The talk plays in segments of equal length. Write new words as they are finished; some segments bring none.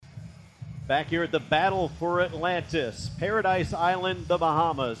Back here at the Battle for Atlantis, Paradise Island, the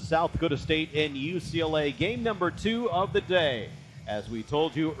Bahamas, South Dakota State, and UCLA. Game number 2 of the day. As we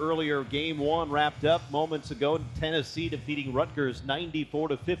told you earlier, game 1 wrapped up moments ago. Tennessee defeating Rutgers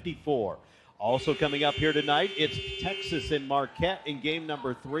 94-54. Also coming up here tonight, it's Texas and Marquette in game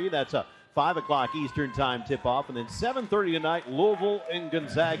number 3. That's a 5 o'clock Eastern time tip-off. And then 7:30 tonight, Louisville and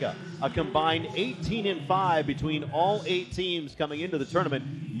Gonzaga. A combined 18-5 between all 8 teams coming into the tournament,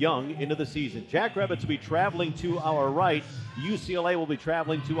 young into the season. Jackrabbits will be traveling to our right. UCLA will be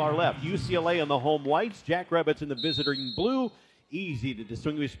traveling to our left. UCLA in the home whites, Jackrabbits in the visiting blue. Easy to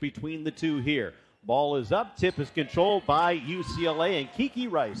distinguish between the two here. Ball is up. Tip is controlled by UCLA. And Kiki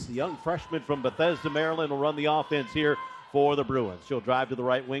Rice, the young freshman from Bethesda, Maryland, will run the offense here for the Bruins. She'll drive to the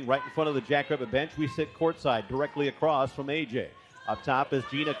right wing, right in front of the Jackrabbit bench. We sit courtside, directly across from AJ. Up top is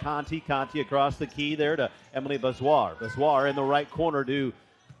Gina Conti. Conti across the key there to Emily Bazoir. Bazoir in the right corner to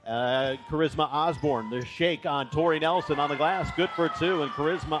Charisma Osborne. The shake on Tori Nelson on the glass. Good for 2. And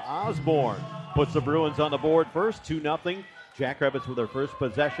Charisma Osborne puts the Bruins on the board first, 2-0. Jackrabbits with their first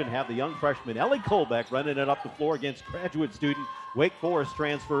possession have the young freshman Ellie Colbeck running it up the floor against graduate student Wake Forest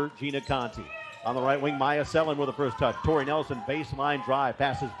transfer Gina Conti. On the right wing, Maya Sellen with the first touch. Tori Nelson, baseline drive,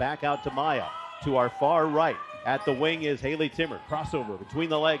 passes back out to Maya. To our far right, at the wing is Haley Timmer. Crossover between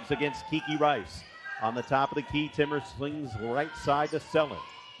the legs against Kiki Rice. On the top of the key, Timmer slings right side to Sellen.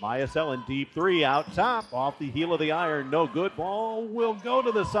 Maya Sellen, deep 3, out top, off the heel of the iron, no good. Ball will go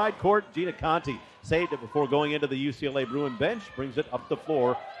to the side court. Gina Conti saved it before going into the UCLA Bruin bench, brings it up the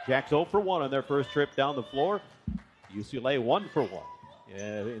floor. Jacks 0 for 1 on their first trip down the floor. UCLA 1 for 1.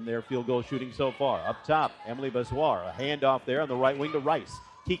 In their field goal shooting so far. Up top, Emily Bazoir. A handoff there on the right wing to Rice.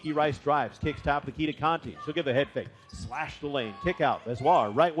 Kiki Rice drives, kicks top of the key to Conti. She'll give a head fake. Slash the lane, kick out.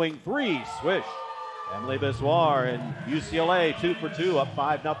 Bazoir, right wing 3, swish. Emily Bazoir and UCLA 2 for 2, up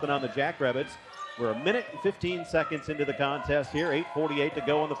 5-0 on the Jackrabbits. We're 1 minute and 15 seconds into the contest here. 8:48 to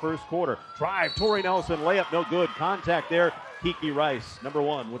go in the first quarter. Drive, Tori Nelson, layup, no good. Contact there, Kiki Rice, number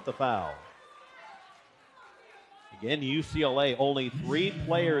 1 with the foul. Again, UCLA, only 3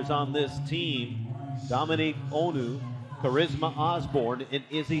 players on this team. Dominique Onu, Charisma Osborne, and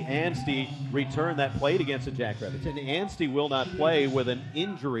Izzy Anstey return that played against the Jackrabbits. And Anstey will not play with an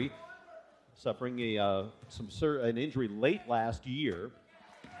injury, suffering an injury late last year,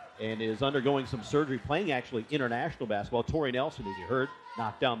 and is undergoing some surgery, playing actually international basketball. Tori Nelson, as you heard,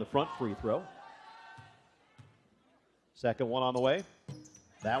 knocked down the front free throw. Second one on the way.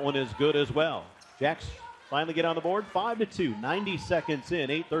 That one is good as well. Jacks finally get on the board, 5-2, 90 seconds in,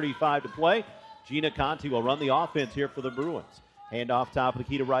 8:35 to play. Gina Conti will run the offense here for the Bruins. Hand off top of the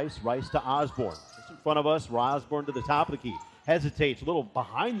key to Rice, Rice to Osborne. Just in front of us, Osborne to the top of the key. Hesitates, a little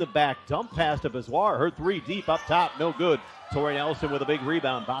behind the back dump pass to Bazoir. Her 3 deep up top, no good. Tori Nelson with a big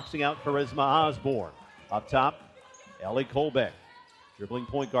rebound, boxing out Charisma Osborne. Up top, Ellie Colbeck. Dribbling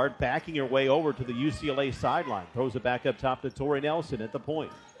point guard, backing her way over to the UCLA sideline. Throws it back up top to Tori Nelson at the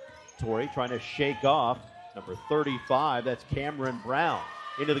point. Tori trying to shake off number 35, that's Cameron Brown.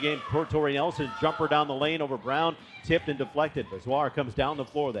 Into the game, Tori Nelson, jumper down the lane over Brown, tipped and deflected. Bazoir comes down the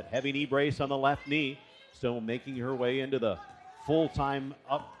floor, that heavy knee brace on the left knee. Still making her way into the full-time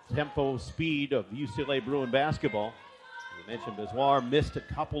up-tempo speed of UCLA Bruin basketball. As I mentioned, Bazoir missed a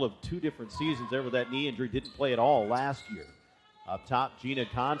couple of 2 different seasons there with that knee injury. Didn't play at all last year. Up top, Gina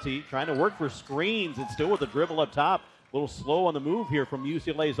Conti trying to work for screens and still with a dribble up top. A little slow on the move here from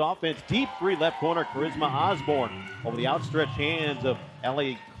UCLA's offense. Deep 3 left corner, Charisma Osborne over the outstretched hands of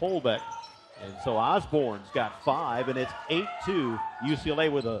Ellie Colbeck. And so Osborne's got 5, and it's 8-2.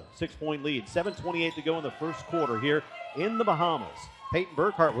 UCLA with a 6-point lead. 7:28 to go in the first quarter here in the Bahamas. Peyton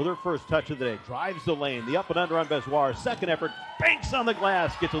Burkhart with her first touch of the day. Drives the lane. The up and under on Bazoir. Second effort. Banks on the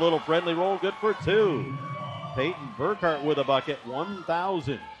glass. Gets a little friendly roll. Good for 2. Peyton Burkhart with a bucket.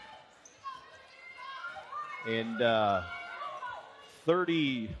 1,000. And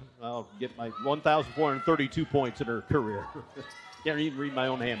 1,432 points in her career. Can't even read my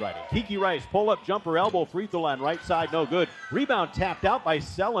own handwriting. Kiki Rice, pull-up jumper, elbow, free throw line, right side, no good. Rebound tapped out by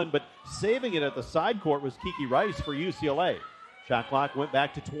Sellen, but saving it at the side court was Kiki Rice for UCLA. Shot clock went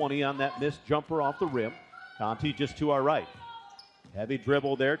back to 20 on that missed jumper off the rim. Conti just to our right. Heavy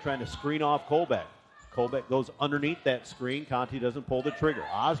dribble there, trying to screen off Colbeck. Colbeck goes underneath that screen. Conti doesn't pull the trigger.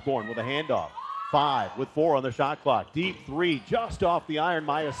 Osborne with a handoff. 5 with 4 on the shot clock. Deep 3 just off the iron.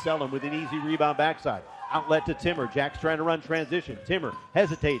 Maya Sellen with an easy rebound backside. Outlet to Timmer. Jack's trying to run transition. Timmer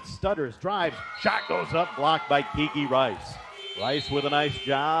hesitates, stutters, drives. Shot goes up, blocked by Kiki Rice. Rice with a nice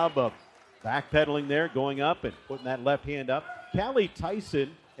job of backpedaling there, going up and putting that left hand up. Callie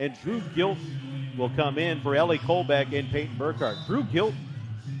Tyson and Drew Gilt will come in for Ellie Colbeck and Peyton Burkhart. Drew Gilt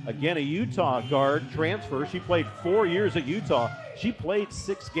Again, a Utah guard transfer. She played 4 years at Utah. She played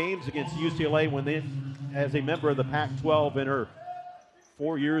 6 games against UCLA as a member of the Pac-12 in her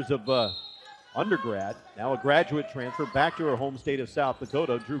 4 years of undergrad. Now a graduate transfer back to her home state of South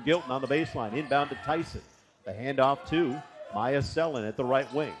Dakota. Drew Gilton on the baseline. Inbound to Tyson. The handoff to Maya Selin at the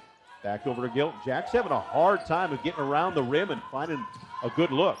right wing. Back over to Gilton. Jack's having a hard time of getting around the rim and finding a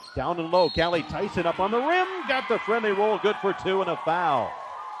good look. Down and low. Callie Tyson up on the rim. Got the friendly roll. Good for 2 and a foul.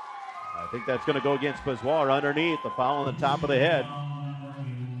 I think that's going to go against Bezoir underneath. The foul on the top of the head.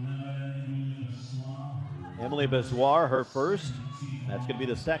 Emily Bezoir, her first. That's going to be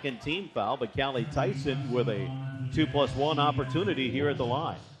the second team foul, but Callie Tyson with a 2+1 opportunity here at the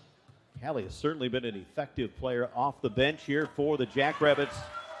line. Callie has certainly been an effective player off the bench here for the Jackrabbits,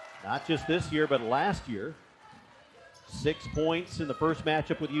 not just this year, but last year. 6 points in the first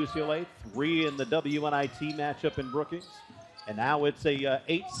matchup with UCLA, 3 in the WNIT matchup in Brookings. And now it's a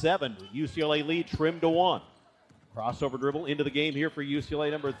 8-7 UCLA lead trimmed to 1. Crossover dribble into the game here for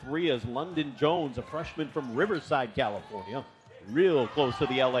UCLA. Number 3 is London Jones, a freshman from Riverside, California. Real close to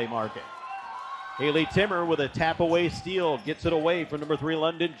the LA market. Haley Timmer with a tap-away steal. Gets it away from number 3,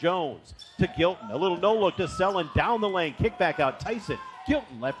 London Jones. To Gilton. A little no-look to Selin. Down the lane. Kick back out. Tyson.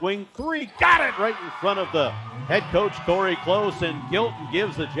 Gilton, left wing 3. Got it right in front of the head coach, Corey Close. And Gilton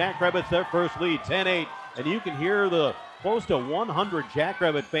gives the Jackrabbits their first lead, 10-8. And you can hear the close to 100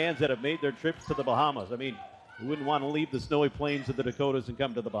 Jackrabbit fans that have made their trips to the Bahamas. I mean, who wouldn't want to leave the snowy plains of the Dakotas and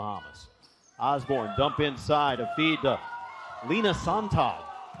come to the Bahamas? Osborne, dump inside. A feed to Lena Sontag,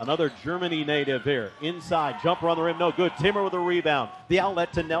 another Germany native here. Inside, jumper on the rim, no good. Timmer with a rebound. The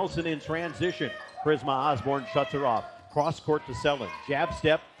outlet to Nelson in transition. Charisma Osborne shuts her off. Cross court to Selin. Jab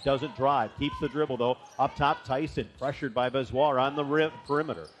step, doesn't drive. Keeps the dribble though. Up top, Tyson, pressured by Bezoir on the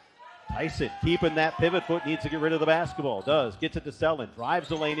perimeter. Tyson keeping that pivot foot, needs to get rid of the basketball. Does, gets it to Selin. Drives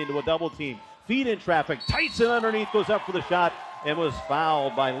the lane into a double team. Feed in traffic. Tyson underneath goes up for the shot and was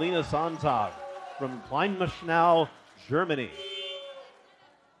fouled by Lena Sontag from Kleinmaschnau, Germany.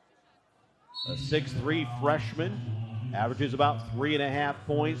 A 6'3 freshman, averages about 3.5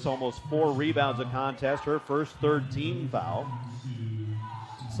 points, almost 4 rebounds a contest. Her first third-team foul.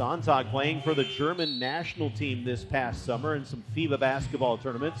 Sontag playing for the German national team this past summer in some FIBA basketball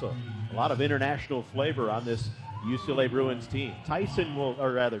tournaments. So a lot of international flavor on this UCLA Bruins team.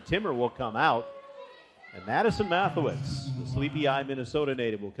 Timmer will come out. And Madison Mathewitz, the sleepy-eyed Minnesota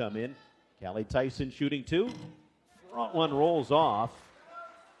native, will come in. Callie Tyson shooting 2. Front one rolls off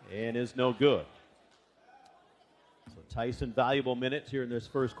and is no good. So Tyson, valuable minutes here in this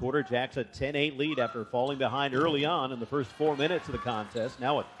first quarter. Jacks a 10-8 lead after falling behind early on in the first 4 minutes of the contest.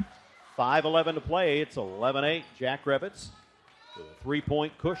 Now at 5:11 to play, it's 11-8 Jackrabbits. With a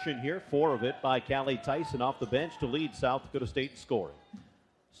 3-point cushion here, 4 of it by Callie Tyson off the bench to lead South Dakota State in scoring.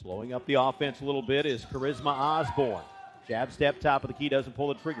 Slowing up the offense a little bit is Charisma Osborne. Jab step, top of the key, doesn't pull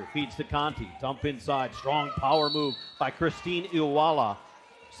the trigger. Feeds to Conti. Dump inside. Strong power move by Christine Iwala.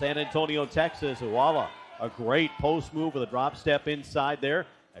 San Antonio, Texas. Iwala, a great post move with a drop step inside there.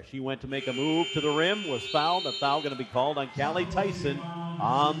 As she went to make a move to the rim, was fouled. The foul going to be called on Callie Tyson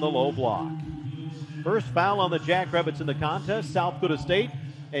on the low block. First foul on the Jackrabbits in the contest. South Dakota State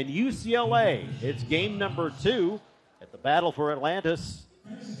and UCLA. It's game number 2 at the battle for Atlantis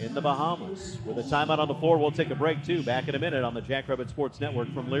in the Bahamas. With a timeout on the floor, we'll take a break too. Back in a minute on the Jackrabbit Sports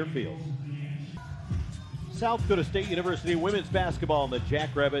Network from Learfield. South Dakota State University women's basketball on the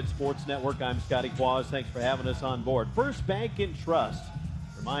Jackrabbit Sports Network. I'm Scotty Kwas. Thanks for having us on board. First Bank and Trust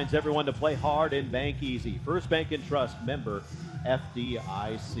reminds everyone to play hard and bank easy. First Bank and Trust, member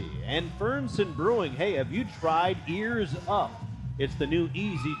FDIC. And Fernson Brewing. Hey, have you tried Ears Up? It's the new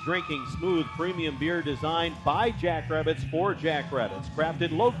easy drinking, smooth, premium beer designed by Jackrabbits for Jackrabbits.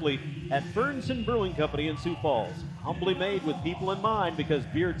 Crafted locally at Fernson Brewing Company in Sioux Falls. Humbly made with people in mind because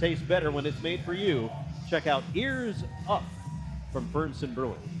beer tastes better when it's made for you. Check out Ears Up from Fernson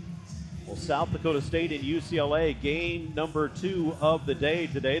Brewing. Well, South Dakota State and UCLA, game number 2 of the day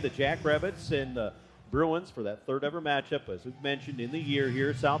today. The Jackrabbits and the Bruins for that third ever matchup, as we've mentioned in the year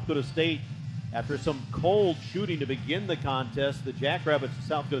here. South Dakota State, after some cold shooting to begin the contest, the Jackrabbits of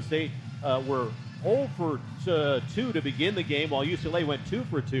South Dakota State were 0 for 2 to begin the game, while UCLA went 2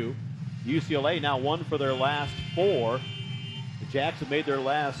 for 2. UCLA now 1 for their last 4. The Jacks have made their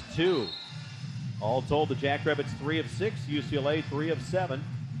last 2. All told, the Jackrabbits 3 of 6, UCLA 3 of 7.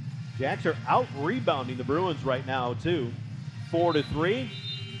 Jacks are out-rebounding the Bruins right now, too. 4-3,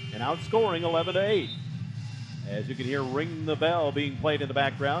 and outscoring 11-8. As you can hear, Ring the Bell being played in the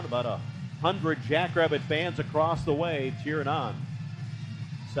background. About 100 Jackrabbit fans across the way cheering on.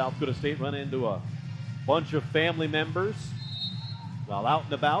 South Dakota State run into a bunch of family members while out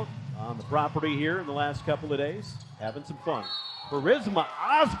and about on the property here in the last couple of days, having some fun. Charisma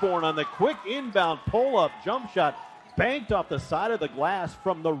Osborne on the quick inbound pull-up jump shot, banked off the side of the glass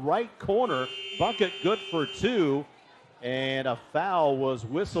from the right corner. Bucket good for two, and a foul was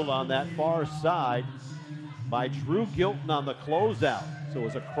whistled on that far side by Drew Gilton on the closeout. So it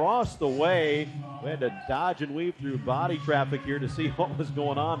was across the way. We had to dodge and weave through body traffic here to see what was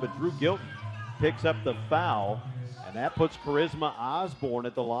going on, but Drew Gilton picks up the foul, and that puts Charisma Osborne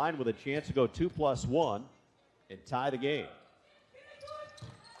at the line with a chance to go 2+1 and tie the game.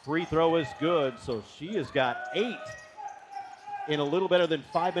 Free throw is good, so she has got 8 in a little better than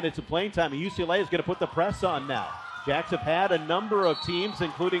 5 minutes of playing time. And UCLA is going to put the press on now. Jacks have had a number of teams,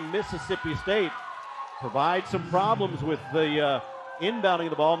 including Mississippi State, provide some problems with the inbounding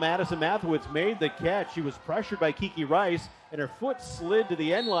of the ball. Madison Mathewitz made the catch. She was pressured by Kiki Rice, and her foot slid to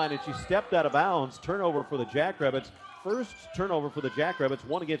the end line, and she stepped out of bounds. Turnover for the Jackrabbits. First turnover for the Jackrabbits,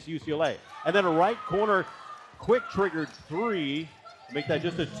 one against UCLA. And then a right corner, quick triggered three, make that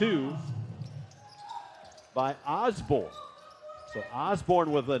just a 2 by Osborne. So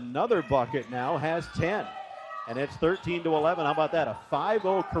Osborne with another bucket now has 10. And it's 13-11. How about that? A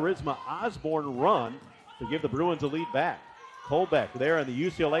 5-0 Charisma Osborne run to give the Bruins a lead back. Colbeck there, and the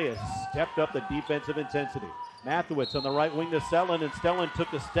UCLA has stepped up the defensive intensity. Mathewitz on the right wing to Stellan, and Stellan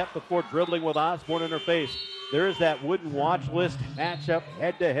took a step before dribbling with Osborne in her face. There's that wooden watch list matchup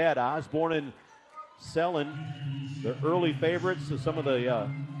head-to-head. Osborne and Stellan, the early favorites of some of the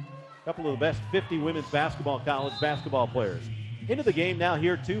couple of the best 50 women's college basketball players. Into the game now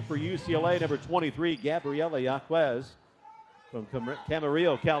here, too, for UCLA, number 23, Gabriela Yaquez from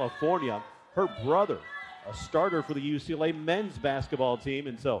Camarillo, California. Her brother, a starter for the UCLA men's basketball team,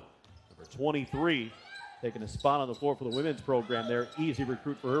 and so number 23 taking a spot on the floor for the women's program there. Easy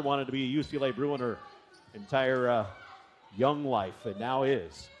recruit for her, wanted to be a UCLA Bruin her entire young life, and now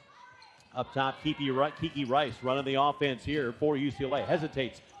is. Up top, Kiki Rice running the offense here for UCLA.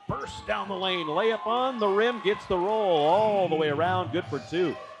 Hesitates, bursts down the lane, layup on the rim, gets the roll all the way around, good for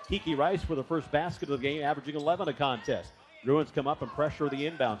 2. Kiki Rice for the first basket of the game, averaging 11 a contest. Bruins come up and pressure the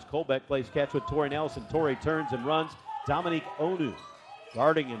inbounds. Colbeck plays catch with Tori Nelson. Tori turns and runs. Dominique Onu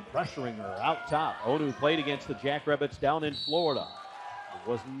guarding and pressuring her out top. Onu played against the Jackrabbits down in Florida. It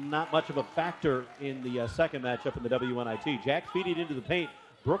was not much of a factor in the second matchup in the WNIT. Jacks feed it into the paint.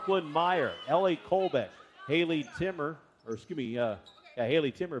 Brooklyn Meyer, Ellie Colbeck, Haley Timmer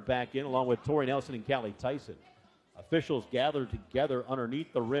back in, along with Tori Nelson and Callie Tyson. Officials gathered together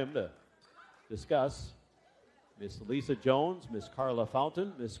underneath the rim to discuss. Miss Lisa Jones, Miss Carla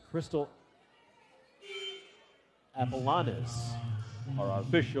Fountain, Miss Crystal Apollanes are our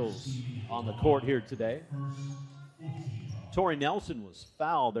officials on the court here today. Tori Nelson was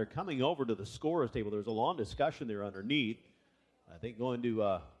fouled. They're coming over to the scorer's table. There's a long discussion there underneath. I think going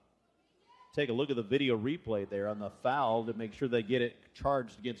to take a look at the video replay there on the foul to make sure they get it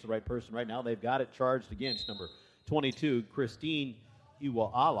charged against the right person. Right now they've got it charged against number 22, Christine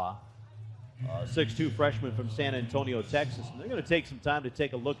Iwa'ala, 6'2 freshman from San Antonio, Texas. And they're going to take some time to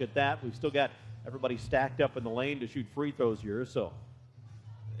take a look at that. We've still got everybody stacked up in the lane to shoot free throws here, so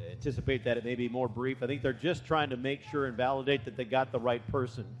anticipate that it may be more brief. I think they're just trying to make sure and validate that they got the right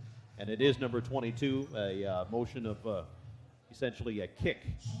person, and it is number 22, a motion of essentially a kick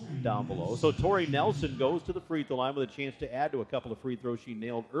down below. So Tori Nelson goes to the free throw line with a chance to add to a couple of free throws she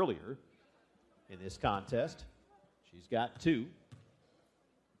nailed earlier in this contest. She's got 2.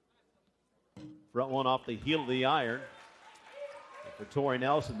 Front one off the heel of the iron. And for Tori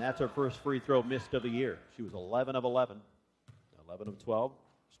Nelson, that's her first free throw missed of the year. She was 11 of 11, 11 of 12.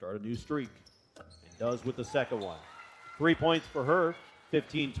 Start a new streak, and does with the second one. 3 points for her.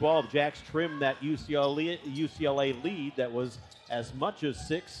 15-12. Jacks trimmed that UCLA lead that was as much as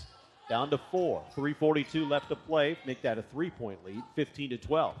 6 down to 4. 3:42 left to play. Make that a 3-point lead.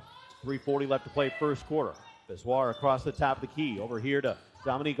 15-12. 3:40 left to play first quarter. Biswar across the top of the key. Over here to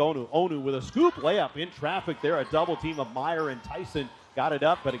Dominique Onu. Onu with a scoop layup in traffic there. A double team of Meyer and Tyson got it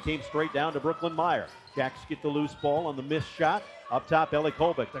up, but it came straight down to Brooklyn Meyer. Jacks get the loose ball on the missed shot. Up top, Ellie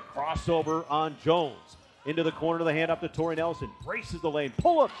Colbeck. The crossover on Jones. Into the corner of the hand up to Tori Nelson. Braces the lane.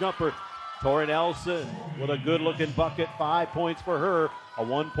 Pull-up jumper. Tori Nelson with a good-looking bucket. 5 points for her. A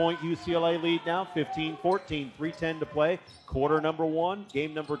 1-point UCLA lead now. 15-14. 3:10 to play. Quarter number 1.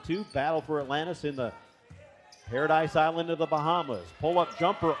 Game number 2. Battle for Atlantis in the Paradise Island of the Bahamas. Pull-up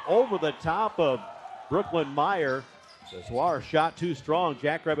jumper over the top of Brooklyn Meyer. Biswar shot too strong.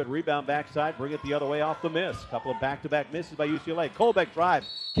 Jackrabbit rebound backside. Bring it the other way off the miss. Couple of back-to-back misses by UCLA. Colbeck drives.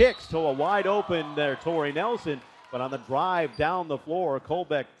 Kicks to a wide open there, Tori Nelson. But on the drive down the floor,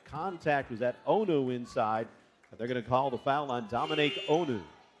 Colbeck contact was at Onu inside. They're going to call the foul on Dominique Onu.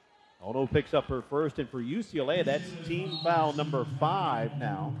 Ono picks up her first, and for UCLA, that's team foul number 5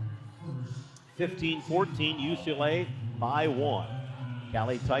 now. 15-14, UCLA by 1.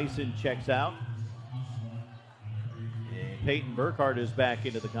 Callie Tyson checks out. And Peyton Burkhardt is back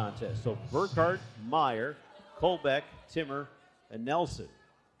into the contest. So Burkhardt, Meyer, Colbeck, Timmer, and Nelson.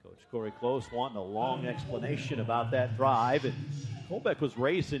 Coach Corey Close wanting a long explanation about that drive. And Colbeck was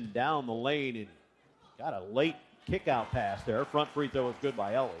racing down the lane and got a late kick-out pass there. Front free throw was good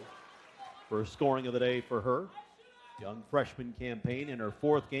by Ellie. First scoring of the day for her. Young freshman campaign in her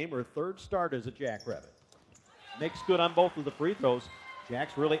 4th game, her 3rd start as a Jackrabbit. Makes good on both of the free throws.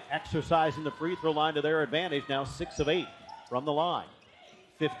 Jacks really exercising the free throw line to their advantage. Now 6 of 8 from the line.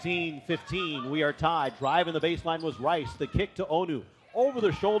 15-15, we are tied. Driving the baseline was Rice. The kick to Onu. Over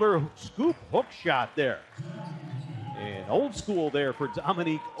the shoulder, scoop hook shot there. And old school there for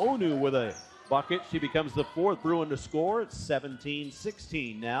Dominique Onu with a bucket. She becomes the 4th Bruin to score. It's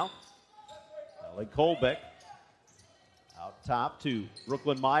 17-16 now. Ellie Colbeck out top to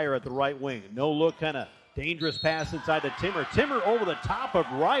Brooklyn Meyer at the right wing. No look, kind of dangerous pass inside to Timmer. Timmer over the top of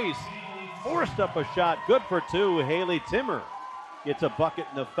Rice. Forced up a shot. Good for 2. Haley Timmer gets a bucket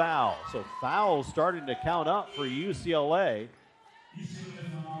and a foul. So fouls starting to count up for UCLA.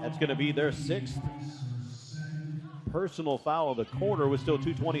 That's going to be their 6th personal foul of the quarter with still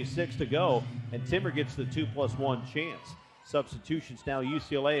 2:26 to go. And Timmer gets the 2+1 chance. Substitutions now,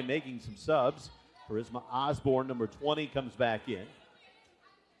 UCLA making some subs. Charisma Osborne, number 20, comes back in.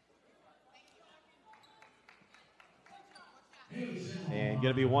 And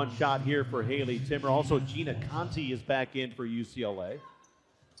going to be one shot here for Haley Timmer. Also, Gina Conti is back in for UCLA.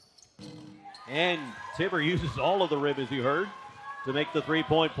 And Timmer uses all of the rim, as you heard, to make the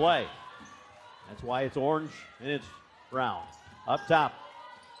three-point play. That's why it's orange and it's brown. Up top,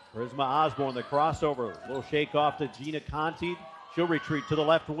 Charisma Osborne, the crossover. A little shake off to Gina Conti. She'll retreat to the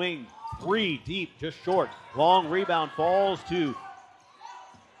left wing. 3 deep, just short. Long rebound falls to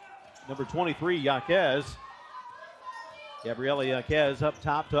number 23, Yaquez. Gabriella Yaquez up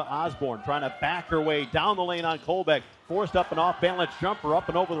top to Osborne, trying to back her way down the lane on Colbeck. Forced up and off-balance jumper up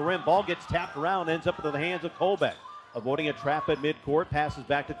and over the rim. Ball gets tapped around, ends up into the hands of Colbeck. Avoiding a trap at midcourt, passes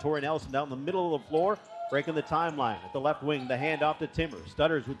back to Tori Nelson down the middle of the floor, breaking the timeline. At the left wing, the handoff to Timmer.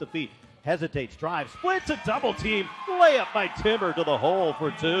 Stutters with the feet. Hesitates, drives, splits a double team. Layup by Timmer to the hole for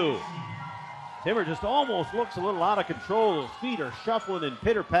 2. Timmer just almost looks a little out of control. His feet are shuffling and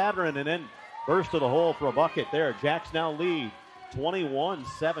pitter-pattering, and then burst to the hole for a bucket there. Jacks now lead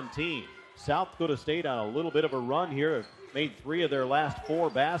 21-17. South Dakota State on a little bit of a run here. Have made 3 of their last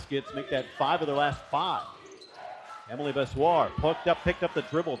 4 baskets, make that 5 of their last 5. Emily Bessoir picked up the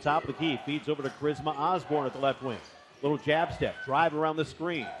dribble, top of the key, feeds over to Charisma Osborne at the left wing. Little jab step, drive around the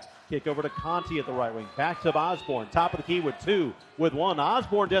screen. Kick over to Conti at the right wing. Back to Osborne, top of the key with 2, with 1.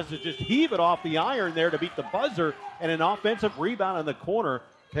 Osborne does just heave it off the iron there to beat the buzzer, and an offensive rebound in the corner.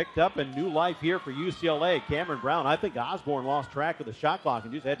 Picked up in new life here for UCLA. Cameron Brown, I think Osborne lost track of the shot clock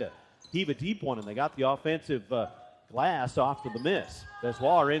and just had to heave a deep one, and they got the offensive glass off to the miss.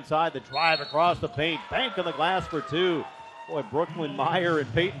 Bessoir inside, the drive across the paint. Bank on the glass for 2. Boy, Brooklyn Meyer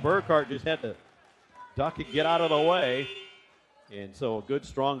and Peyton Burkhardt just had to duck and get out of the way. And so a good,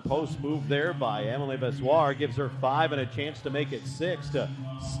 strong post move there by Emily Bessoir gives her 5 and a chance to make it 6 to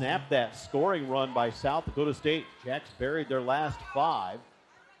snap that scoring run by South Dakota State. Jacks buried their last 5.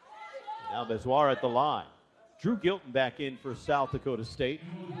 Now Bessoir at the line. Drew Gilton back in for South Dakota State.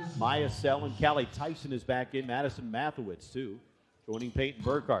 Maya Sell and Callie Tyson is back in. Madison Mathewitz, too, joining Peyton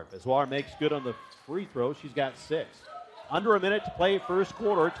Burkhardt. Bessoir makes good on the free throw. She's got 6. Under a minute to play first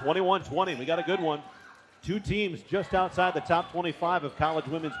quarter, 21-20. We got a good one. 2 teams just outside the top 25 of college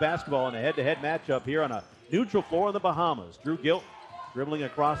women's basketball in a head-to-head matchup here on a neutral floor in the Bahamas. Drew Gilton dribbling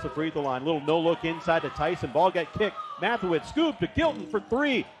across the free throw line. Little no-look inside to Tyson. Ball got kicked. Mathewitz scoop to Gilton for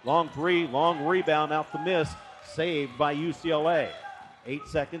 3. Long rebound out the miss. Saved by UCLA. 8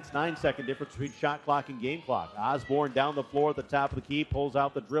 seconds, 9-second difference between shot clock and game clock. Osborne down the floor at the top of the key, pulls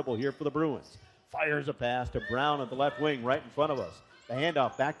out the dribble here for the Bruins. Fires a pass to Brown at the left wing right in front of us. The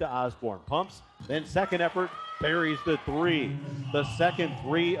handoff back to Osborne. Pumps, then second effort, buries the 3. The second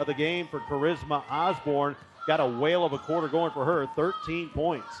 3 of the game for Charisma Osborne. Got a whale of a quarter going for her. 13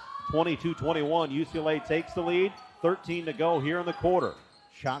 points. 22-21. UCLA takes the lead. 13 to go here in the quarter.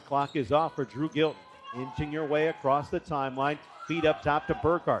 Shot clock is off for Drew Gilton. Inching your way across the timeline. Feed up top to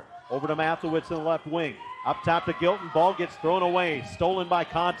Burkhardt. Over to Mathewitz in the left wing. Up top to Gilton. Ball gets thrown away. Stolen by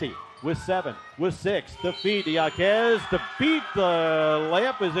Conti. With 7, with 6. The feed to Yaquez. To beat the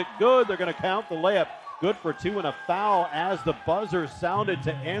layup. Is it good? They're going to count the layup. Good for 2 and a foul as the buzzer sounded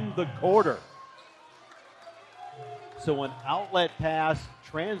to end the quarter. So an outlet pass,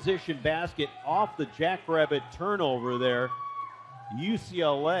 transition basket off the Jackrabbit turnover there.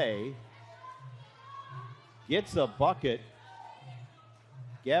 UCLA gets a bucket.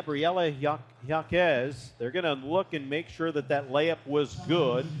 Gabriela Jaquez, they're going to look and make sure that that layup was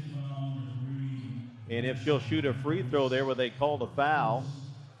good. And if she'll shoot a free throw there where they called a foul.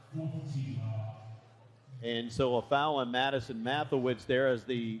 And so a foul on Madison Mathewitz there as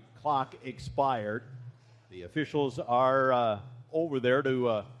the clock expired. The officials are over there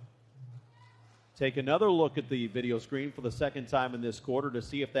to take another look at the video screen for the second time in this quarter to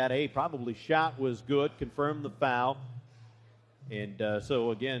see if that probably shot was good, confirm the foul. And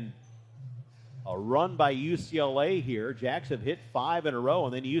so again, a run by UCLA here. Jacks have hit 5 in a row,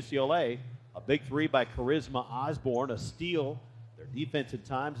 and then UCLA, a big three by Charisma Osborne, a steal. Their defense at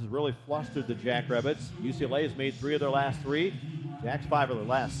times has really flustered the Jackrabbits. UCLA has made 3 of their last 3. Jacks 5 of their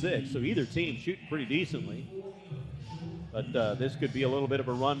last 6. So either team shooting pretty decently. But this could be a little bit of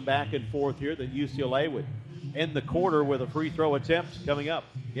a run back and forth here that UCLA would end the quarter with a free throw attempt coming up.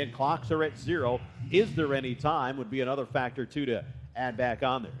 Again, clocks are at 0. Is there any time would be another factor, too, to add back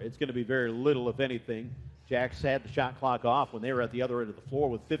on there. It's going to be very little, if anything. Jacks had the shot clock off when they were at the other end of the floor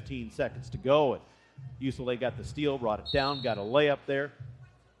with 15 seconds to go. And UCLA got the steal, brought it down, got a layup there.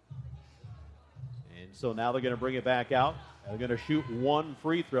 And so now they're going to bring it back out. They're going to shoot 1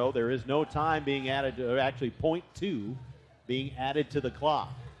 free throw. There is no time being added to, actually 0.2 being added to the clock.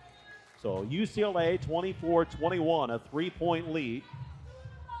 So UCLA 24-21, a 3-point lead.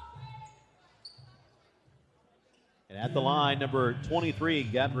 And at the line, number 23,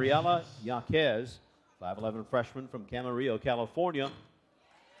 Gabriela Jaquez, 5'11" freshman from Camarillo, California.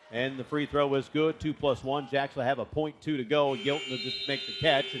 And the free throw was good, 2+1. Jacks will have a 0.2 to go. Gilton will just make the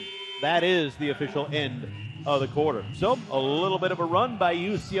catch, and that is the official end of the quarter. So a little bit of a run by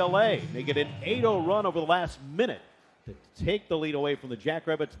UCLA. Make it an 8-0 run over the last minute to take the lead away from the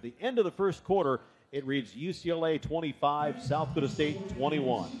Jackrabbits. At the end of the first quarter, it reads UCLA 25, South Dakota State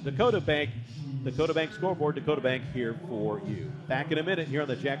 21. Dakota Bank scoreboard, Dakota Bank here for you. Back in a minute here on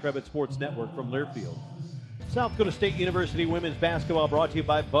the Jackrabbit Sports Network from Learfield. South Dakota State University women's basketball brought to you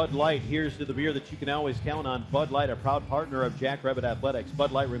by Bud Light. Here's to the beer that you can always count on. Bud Light, a proud partner of Jackrabbit Athletics.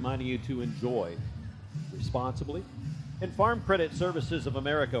 Bud Light reminding you to enjoy responsibly. And Farm Credit Services of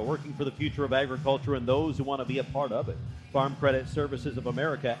America, working for the future of agriculture and those who want to be a part of it. Farm Credit Services of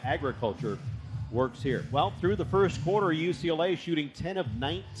America, agriculture works here. Well, through the first quarter, UCLA shooting 10 of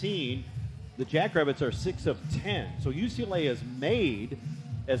 19. The Jackrabbits are 6 of 10. So UCLA has made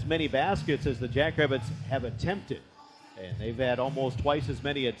as many baskets as the Jackrabbits have attempted. And they've had almost twice as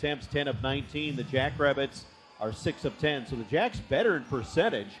many attempts, 10 of 19. The Jackrabbits are 6 of 10. So the Jacks better in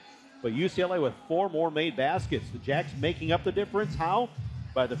percentage, but UCLA with 4 more made baskets. The Jacks making up the difference. How?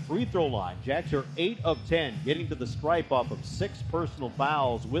 By the free throw line. Jacks are 8 of 10, getting to the stripe off of 6 personal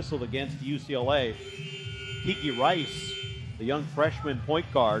fouls whistled against UCLA. Kiki Rice, the young freshman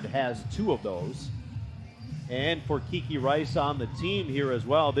point guard, has 2 of those. And for Kiki Rice on the team here as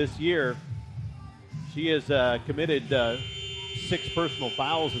well this year, she has committed 6 personal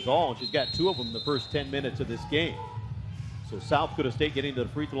fouls is all, and she's got 2 of them in the first 10 minutes of this game. So South Dakota State getting to the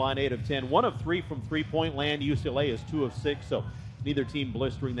free throw line 8 of 10. 1 of 3 from three-point land. UCLA is 2 of 6, so neither team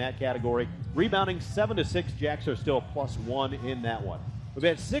blistering that category. Rebounding 7-6. Jacks are still +1 in that one. We've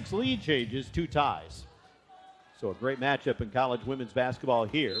had 6 lead changes, 2 ties. So a great matchup in college women's basketball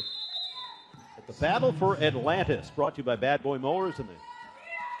here at the Battle for Atlantis, brought to you by Bad Boy Mowers and the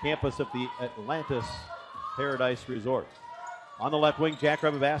campus of the Atlantis Paradise Resort. On the left wing,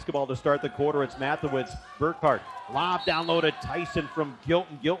 Jackrabbit basketball to start the quarter. It's Mathewitz, Burkhart, lob down low to Tyson from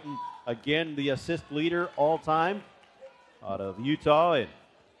Gilton. Gilton, again, the assist leader all time out of Utah, and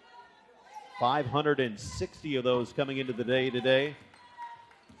 560 of those coming into the day today.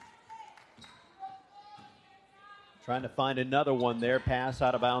 Trying to find another one there. Pass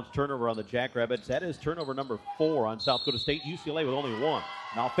out of bounds. Turnover on the Jackrabbits. That is turnover number 4 on South Dakota State. UCLA with only 1.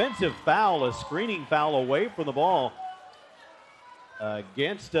 An offensive foul, a screening foul away from the ball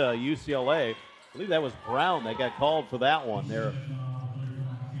against UCLA. I believe that was Brown that got called for that one there.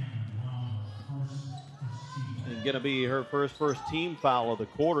 And going to be her first team foul of the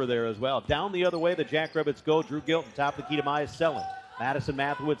quarter there as well. Down the other way, the Jackrabbits go. Drew Gilton, top of the key to Maya Selland. Madison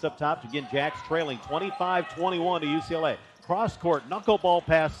Mathewitz up top. Again, Jacks trailing 25-21 to UCLA. Cross court, knuckleball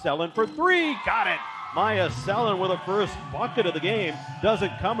pass Selland for 3. Got it. Maya Selland with a first bucket of the game.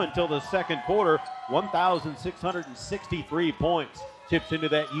 Doesn't come until the second quarter. 1,663 points. Tips into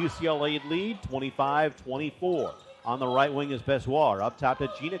that UCLA lead, 25-24. On the right wing is Bessoir. Up top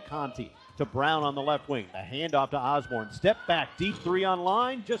to Gina Conti. to Brown on the left wing. The handoff to Osborne. Step back, deep three on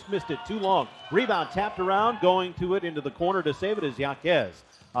line. Just missed it too long. Rebound tapped around, going to it into the corner to save it is Yaquez.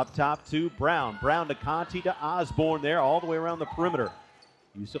 Up top to Brown. Brown to Conti to Osborne there, all the way around the perimeter.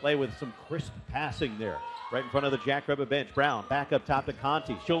 UCLA with some crisp passing there. Right in front of the Jackrabbit bench. Brown back up top to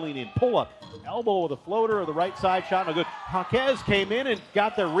Conti. She'll lean in, pull up. Elbow with a floater or the right side shot. No good. Jaquez came in and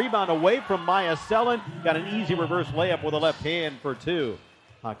got the rebound away from Maya Sellen. Got an easy reverse layup with a left hand for two.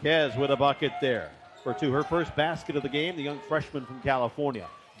 Jaquez with a bucket there for two. Her first basket of the game, the young freshman from California.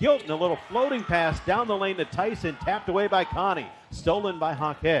 Gilton, a little floating pass down the lane to Tyson. Tapped away by Connie. Stolen by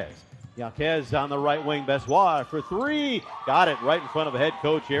Jaquez. Jaquez on the right wing. Bessoir for three. Got it right in front of head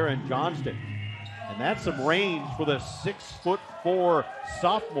coach Aaron Johnston. And that's some range for the 6'4"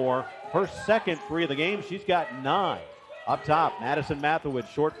 sophomore. Her second three of the game. She's got 9. Up top, Madison Mathewitz,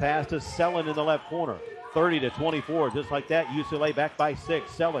 short pass to Sellen in the left corner. 30-24, just like that. UCLA back by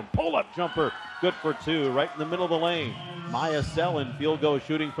 6. Sellen, pull-up jumper, good for 2, right in the middle of the lane. Maya Sellen, field goal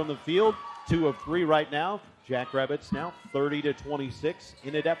shooting from the field. 2 of 3 right now. Jackrabbits now 30-26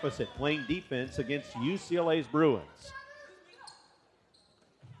 in a deficit, playing defense against UCLA's Bruins.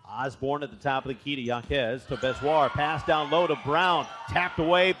 Osborne at the top of the key to Jaquez to Bessoir. Pass down low to Brown. Tapped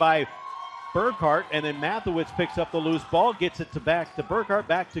away by Burkhart, and then Mathewitz picks up the loose ball, gets it back to Burkhart,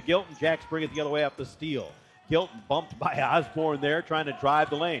 back to Gilton. Jacks bring it the other way up the steal. Gilton bumped by Osborne there, trying to drive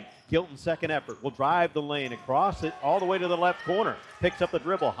the lane. Gilton's second effort will drive the lane across it all the way to the left corner. Picks up the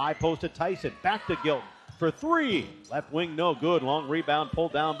dribble, high post to Tyson. Back to Gilton for 3. Left wing no good. Long rebound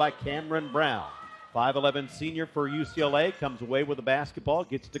pulled down by Cameron Brown. 5'11" senior for UCLA comes away with the basketball,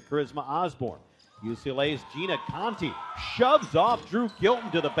 gets to Charisma Osborne. UCLA's Gina Conti shoves off Drew Gilton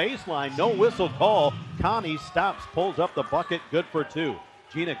to the baseline. No whistle call. Conti stops, pulls up the bucket, good for 2.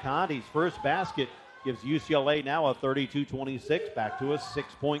 Gina Conti's first basket gives UCLA now a 32-26, back to a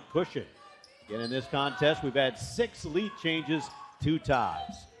 6-point cushion. Again, in this contest, we've had 6 lead changes, 2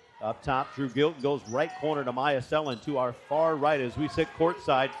 ties. Up top, Drew Gilton goes right corner to Maya Sellen to our far right as we sit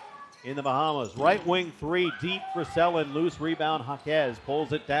courtside in the Bahamas. Right wing 3, deep for Sellen. Loose rebound, Jaquez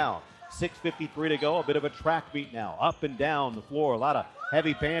pulls it down. 6:53 to go, a bit of a track meet now. Up and down the floor, a lot of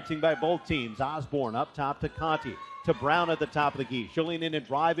heavy panting by both teams. Osborne up top to Conti, to Brown at the top of the key. She'll lean in and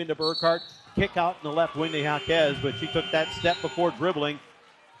drive into Burkhart. Kick out in the left wing to Jaquez, but she took that step before dribbling.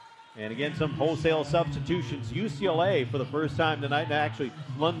 And again, some wholesale substitutions. UCLA for the first time tonight. And actually,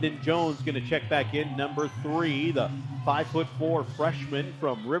 London Jones going to check back in, number 3, the 5'4" freshman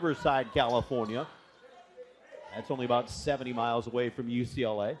from Riverside, California. That's only about 70 miles away from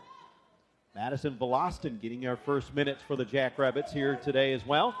UCLA. Madison Veloston getting our first minutes for the Jackrabbits here today as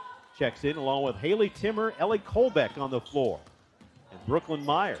well. Checks in along with Haley Timmer, Ellie Colbeck on the floor. And Brooklyn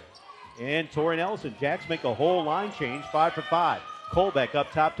Meyer and Tori Nelson. Jacks make a whole line change, 5 for 5. Colbeck up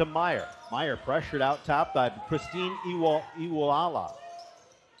top to Meyer. Meyer pressured out top by Christine Iwalala.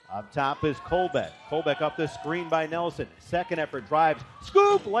 Up top is Colbeck. Colbeck up the screen by Nelson. Second effort, drives,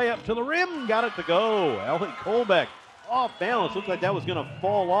 scoop, layup to the rim, got it to go. Ellie Colbeck off balance. Looked like that was going to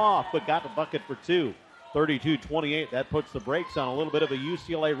fall off, but got the bucket for 2. 32-28. That puts the brakes on a little bit of a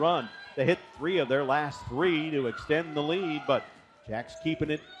UCLA run. They hit 3 of their last 3 to extend the lead, but Jack's keeping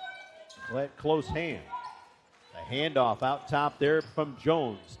it at close hand. The handoff out top there from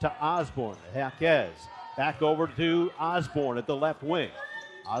Jones to Osborne. Jaquez back over to Osborne at the left wing.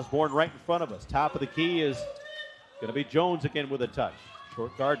 Osborne right in front of us. Top of the key is going to be Jones again with a touch.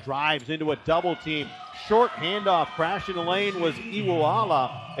 Short guard drives into a double team. Short handoff, crash in the lane was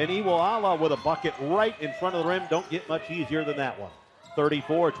Iwalala. And Iwalala with a bucket right in front of the rim. Don't get much easier than that one.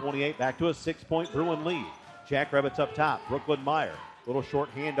 34-28, back to a 6-point Bruin lead. Jackrabbits up top, Brooklyn Meyer. Little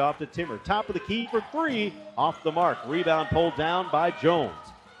short handoff to Timmer. Top of the key for 3, off the mark. Rebound pulled down by Jones.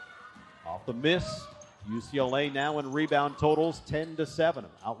 Off the miss, UCLA now in rebound totals 10-7.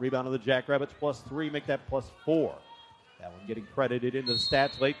 Out rebound of the Jackrabbits +3, make that +4. That one getting credited into the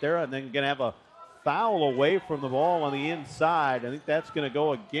stats late there, and then going to have a foul away from the ball on the inside. I think that's going to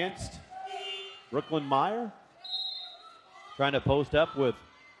go against Brooklyn Meyer. Trying to post up with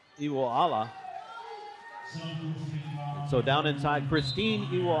Iwalala. So down inside, Christine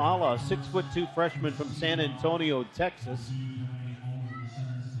Iwalala, 6'2" freshman from San Antonio, Texas.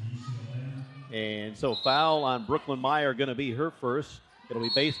 And so foul on Brooklyn Meyer going to be her first. It'll be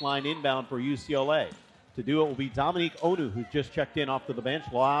baseline inbound for UCLA. To do it will be Dominique Onu, who's just checked in off to the bench.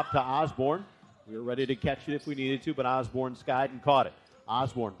 Lob to Osborne. We were ready to catch it if we needed to, but Osborne skied and caught it.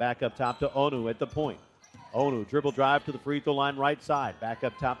 Osborne back up top to Onu at the point. Onu, dribble drive to the free throw line right side. Back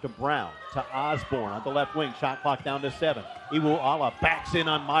up top to Brown, to Osborne on the left wing. Shot clock down to 7. Iwuala backs in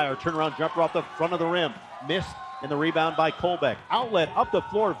on Meyer. Turnaround jumper off the front of the rim. Missed And the rebound by Colbeck. Outlet up the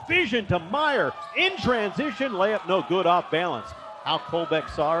floor. Vision to Meyer. In transition. Layup no good, off balance. How Colbeck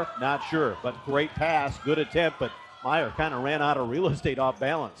saw her, not sure. But great pass. Good attempt. But Meyer kind of ran out of real estate off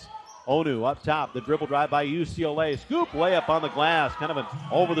balance. Onu up top. The dribble drive by UCLA. Scoop layup on the glass. Kind of an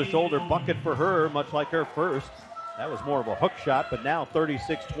over-the-shoulder bucket for her, much like her first. That was more of a hook shot, but now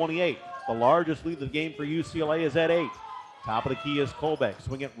 36-28. The largest lead of the game for UCLA is at 8. Top of the key is Colbeck.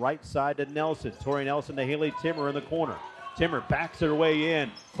 Swing it right side to Nelson. Tori Nelson to Haley Timmer in the corner. Timmer backs her way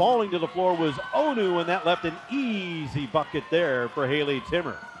in. Falling to the floor was Onu, and that left an easy bucket there for Haley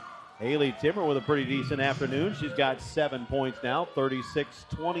Timmer. Haley Timmer with a pretty decent afternoon. She's got 7 points now,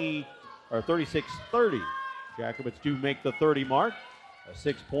 36-20 or 36-30. Jacobits do make the 30 mark. A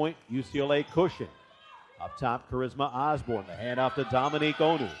 6-point UCLA cushion. Up top, Charisma Osborne. The handoff to Dominique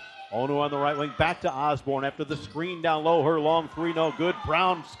Onu. Onu on the right wing, back to Osborne after the screen down low. Her long three, no good.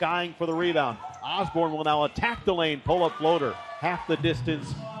 Brown skying for the rebound. Osborne will now attack the lane, pull-up floater. Half the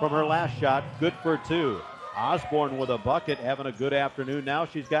distance from her last shot, good for 2. Osborne with a bucket, having a good afternoon. Now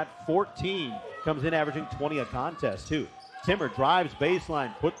she's got 14. Comes in averaging 20 a contest, too. Timmer drives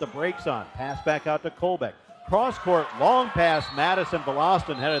baseline, put the brakes on. Pass back out to Colbeck. Cross court, long pass. Madison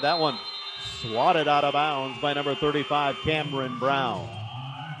Veloston headed that one. Swatted out of bounds by number 35, Cameron Brown.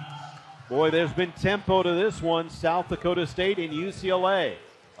 Boy, there's been tempo to this one. South Dakota State and UCLA.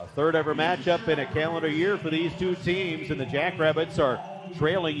 A third ever matchup in a calendar year for these two teams, and the Jackrabbits are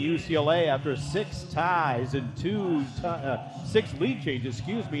trailing UCLA after 6 ties and 6 lead changes,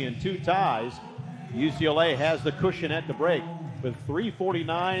 and 2 ties. UCLA has the cushion at the break with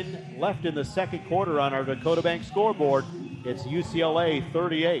 3:49 left in the second quarter on our Dakota Bank scoreboard. It's UCLA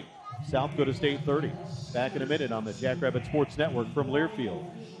 38, South Dakota State 30. Back in a minute on the Jackrabbit Sports Network from Learfield.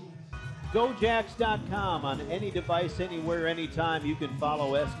 GoJacks.com on any device, anywhere, anytime. You can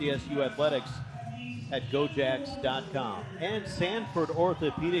follow SDSU Athletics at GoJacks.com. And Sanford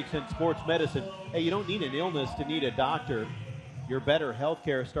Orthopedics and Sports Medicine. Hey, you don't need an illness to need a doctor. Your better health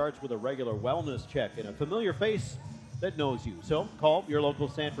care starts with a regular wellness check and a familiar face that knows you. So call your local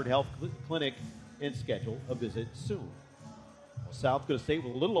Sanford Health Clinic and schedule a visit soon. Well, South Dakota State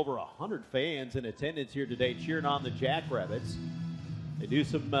with a little over 100 fans in attendance here today cheering on the Jackrabbits. They do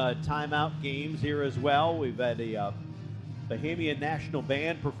some timeout games here as well. We've had a Bahamian National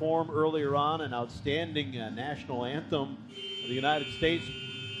Band perform earlier on, an outstanding national anthem of the United States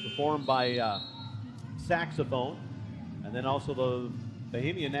performed by saxophone. And then also the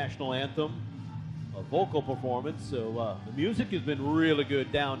Bahamian National Anthem, a vocal performance. So the music has been really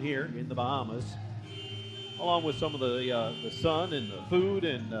good down here in the Bahamas, along with some of the sun and the food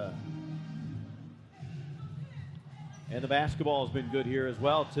and the basketball has been good here as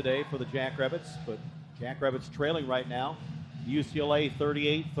well today for the Jackrabbits. But Jackrabbits trailing right now, UCLA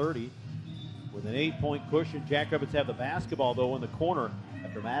 38-30 with an 8-point cushion. Jackrabbits have the basketball, though, in the corner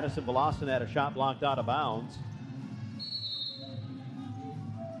after Madison Veloston had a shot blocked out of bounds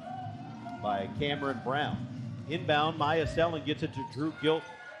by Cameron Brown. Inbound, Maya Sellen gets it to Drew Gilton.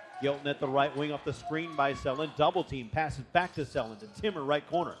 Gilton at the right wing off the screen by Sellen. Double team, passes back to Sellen to Timmer, right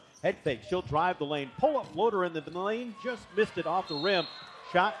corner. Head fake, she'll drive the lane. Pull-up floater in the lane, just missed it off the rim.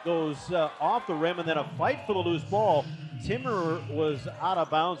 Shot goes off the rim, and then a fight for the loose ball. Timmer was out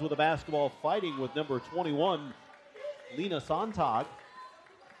of bounds with the basketball, fighting with number 21, Lena Sontag.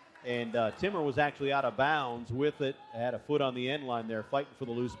 And Timmer was actually out of bounds with it. Had a foot on the end line there, fighting for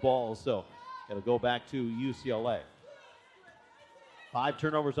the loose ball. So it'll go back to UCLA. 5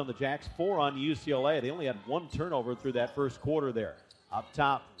 turnovers on the Jacks, 4 on UCLA. They only had 1 turnover through that first quarter there. Up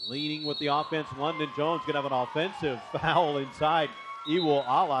top, leading with the offense, London Jones going to have an offensive foul inside. Iwo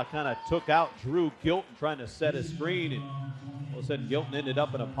Ala kind of took out Drew Gilton trying to set a screen, and all of a sudden Gilton ended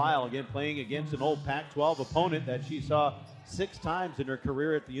up in a pile again, playing against an old Pac-12 opponent that she saw 6 times in her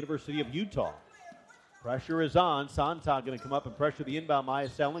career at the University of Utah. Pressure is on. Sontag going to come up and pressure the inbound. Maya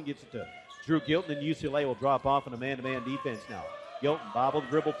Sellen gets it to Drew Gilton, and UCLA will drop off in a man-to-man defense now. Gilton bobbled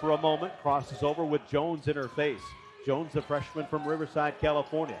dribble for a moment, crosses over with Jones in her face. Jones, the freshman from Riverside,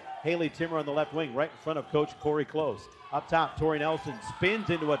 California. Haley Timmer on the left wing, right in front of Coach Corey Close. Up top, Tori Nelson spins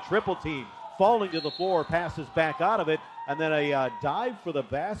into a triple team, falling to the floor, passes back out of it, and then a dive for the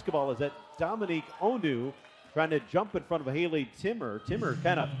basketball is that Dominique Onu trying to jump in front of Haley Timmer. Timmer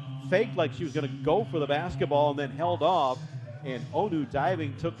kind of faked like she was going to go for the basketball and then held off, and Onu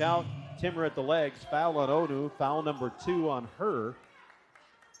diving took out Timmer at the legs. Foul on Onu, foul number 2 on her.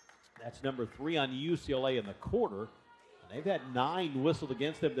 That's number 3 on UCLA in the quarter. They've had 9 whistled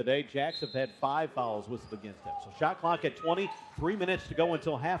against them today. Jacks have had 5 fouls whistled against them. So shot clock at 20, 3 minutes to go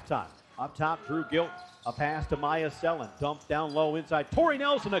until halftime. Up top, Drew Gilton. A pass to Maya Sellen. Dumped down low inside. Tori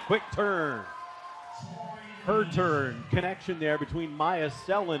Nelson, a quick turn. Her turn. Connection there between Maya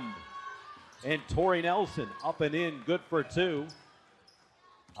Selland and Tori Nelson. Up and in, good for two.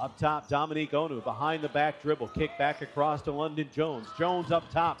 Up top, Dominique Onu, behind the back dribble, kick back across to London Jones. Jones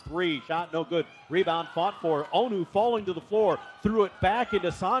up top, three, shot no good. Rebound fought for. Onu falling to the floor, threw it back into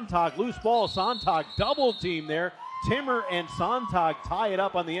Sontag. Loose ball, Sontag double team there. Timmer and Sontag tie it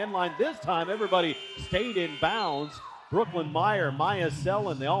up on the end line. This time everybody stayed in bounds. Brooklyn Meyer, Maya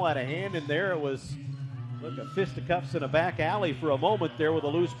Selland, they all had a hand in there. It was like a fisticuffs in a back alley for a moment there with a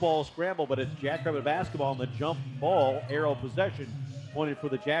loose ball scramble, but it's Jackrabbit basketball and the jump ball arrow possession pointed for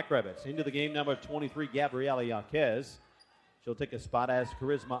the Jackrabbits. Into the game, number 23, Gabriela Yaquez. She'll take a spot as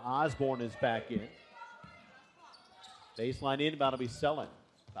Charisma Osborne is back in. Baseline inbound will be Selland.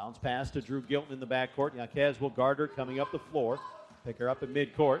 Bounce pass to Drew Gilton in the backcourt. Yaquez will guard her coming up the floor. Pick her up at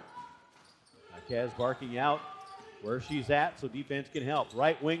midcourt. Yaquez barking out where she's at so defense can help.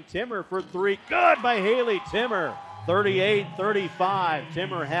 Right wing Timmer for three. Good by Haley Timmer. 38-35.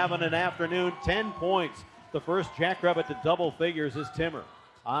 Timmer having an afternoon. 10 points. The first Jackrabbit to double figures is Timmer.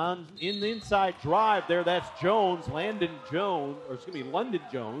 In the inside drive there, that's Jones. London Jones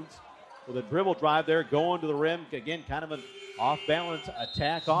with a dribble drive there going to the rim. Again, kind of an off-balance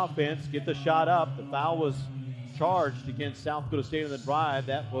attack offense. Get the shot up. The foul was charged against South Dakota State on the drive.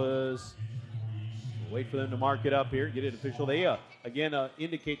 That was, wait for them to mark it up here, get it official. They again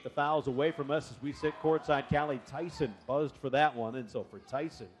indicate the fouls away from us as we sit courtside. Callie Tyson buzzed for that one, and so for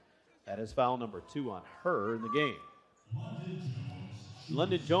Tyson, that is foul number 2 on her in the game.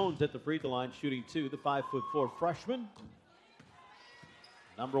 London Jones at the free throw line shooting 2, the 5'4" freshman.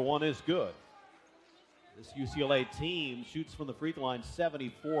 Number 1 is good. This UCLA team shoots from the free throw line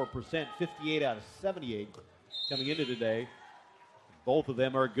 74%, 58 out of 78 coming into today. Both of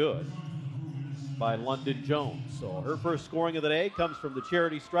them are good by London Jones. So her first scoring of the day comes from the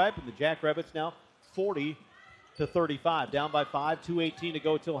charity stripe, and the Jackrabbits now 40-35. Down by 5, 2:18 to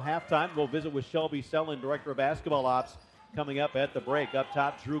go till halftime. We'll visit with Shelby Selland, Director of Basketball Ops, coming up at the break. Up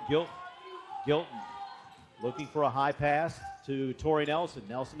top, Drew Gilton. Gilton looking for a high pass to Tori Nelson.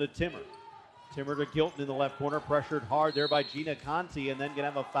 Nelson to Timmer. Timmer to Gilton in the left corner. Pressured hard there by Gina Conti, and then going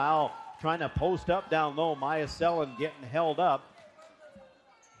to have a foul trying to post up down low. Maya Selland getting held up.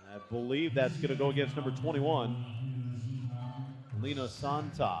 I believe that's going to go against number 21, Lena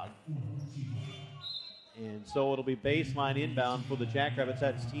Sontag. And so it'll be baseline inbound for the Jackrabbits.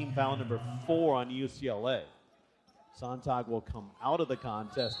 That's team foul number 4 on UCLA. Sontag will come out of the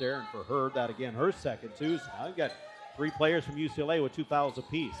contest there, and for her, that again, her second too. So now you've got 3 players from UCLA with 2 fouls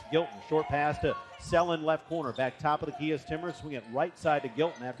apiece. Gilton, short pass to Selland, left corner. Back top of the key is Timmer. Swing it right side to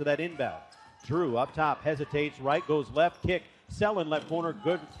Gilton after that inbound. Drew up top, hesitates, right, goes left, kick. Selland, left corner,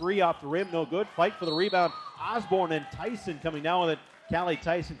 good 3 off the rim, no good. Fight for the rebound. Osborne and Tyson coming down with it. Callie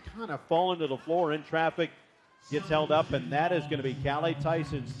Tyson kind of falling to the floor in traffic. Gets held up, and that is going to be Callie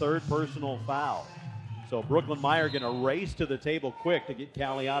Tyson's 3rd personal foul. So Brooklyn Meyer going to race to the table quick to get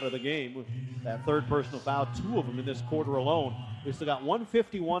Callie out of the game with that 3rd personal foul, 2 of them in this quarter alone. We still got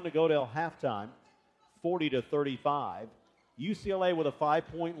 1:51 to go till halftime, 40-35. UCLA with a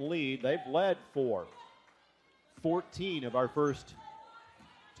 5-point lead. They've led for 14 of our first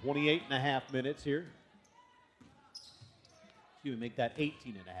 28 and a half minutes here. Excuse me, make that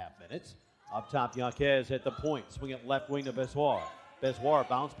 18 and a half minutes. Up top, Yaquez at the point. Swing it left wing to Bessoir. Bessoir,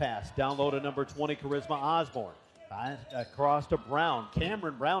 bounce pass. Down low to number 20, Charisma Osborne. Across to Brown.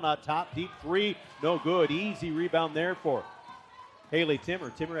 Cameron Brown out top, deep 3. No good. Easy rebound there for Haley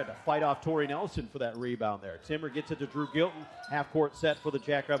Timmer. Timmer had to fight off Tori Nelson for that rebound there. Timmer gets it to Drew Gilton. Half-court set for the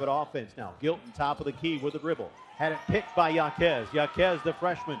Jackrabbit offense now. Gilton, top of the key with the dribble. Had it picked by Yaquez. Yaquez, the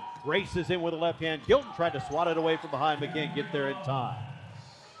freshman, races in with a left hand. Gilton tried to swat it away from behind, but can't get there in time.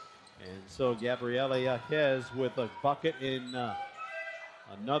 And so Gabriela Yaquez with a bucket in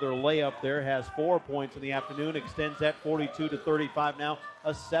another layup there, has 4 points in the afternoon, extends that 42-35 now,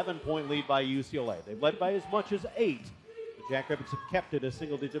 a 7-point lead by UCLA. They've led by as much as 8. The Jackrabbits have kept it a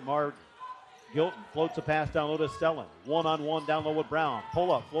single-digit margin. Gilton floats a pass down low to Selland. One-on-one down low with Brown.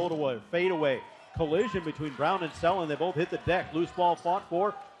 Pull up, float away, fade away. Collision between Brown and Selland. They both hit the deck. Loose ball fought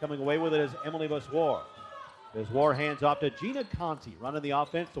for. Coming away with it is Emily Bessoir. Bessoir hands off to Gina Conti, running the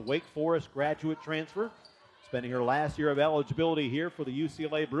offense, the Wake Forest graduate transfer. Spending her last year of eligibility here for the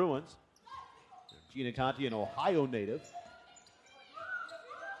UCLA Bruins. Gina Conti, an Ohio native.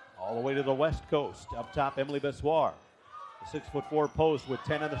 All the way to the West Coast. Up top, Emily Bessoir. The 6'4" post with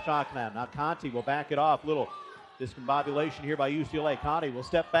 10 on the shot clock. Now Conti will back it off. Little discombobulation here by UCLA. Conti will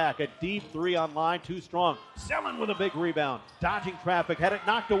step back. A deep 3 on line, too strong. Selland with a big rebound. Dodging traffic, had it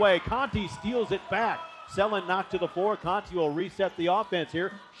knocked away. Conti steals it back. Selland knocked to the floor. Conti will reset the offense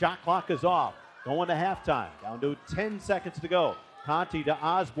here. Shot clock is off. Going to halftime. Down to 10 seconds to go. Conti to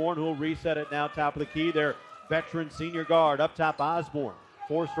Osborne, who will reset it now. Top of the key. Their veteran senior guard. Up top, Osborne.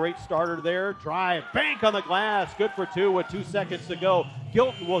 4 straight starter there. Drive. Bank on the glass. Good for 2 with 2 seconds to go.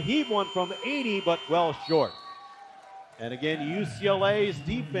 Gilton will heave one from 80, but well short. And again, UCLA's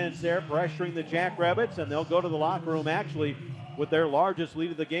defense there pressuring the Jackrabbits, and they'll go to the locker room actually with their largest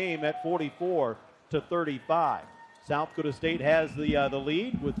lead of the game at 44-35. South Dakota State has the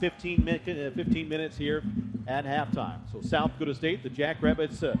lead with 15 minutes here at halftime. So South Dakota State, the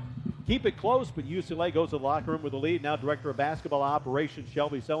Jackrabbits keep it close, but UCLA goes to the locker room with the lead. Now Director of Basketball Operations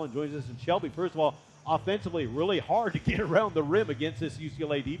Shelby Sellen joins us. And Shelby, first of all, offensively really hard to get around the rim against this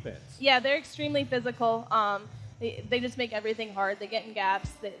UCLA defense. Yeah, they're extremely physical. They just make everything hard. They get in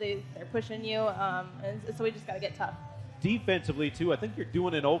gaps. They're pushing you, and so we just got to get tough. Defensively, too, I think you're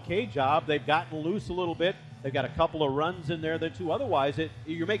doing an okay job. They've gotten loose a little bit. They've got a couple of runs in there, too. Otherwise,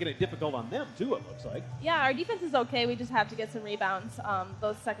 you're making it difficult on them, too, it looks like. Yeah, our defense is okay. We just have to get some rebounds.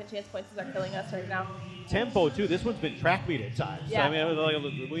 Those second-chance points are killing us right now. Tempo, too. This one's been track meet at times. Yeah. I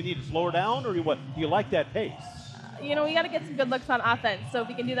mean, we need to slow her down, or what? Do you like that pace? We got to get some good looks on offense. So if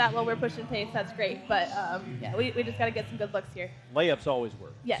we can do that while we're pushing pace, that's great. But, we just got to get some good looks here. Layups always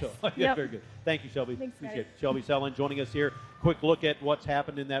work. Yes. So, yep. Very good. Thank you, Shelby. Thanks, Appreciate guys. it. Shelby Sellen joining us here. Quick look at what's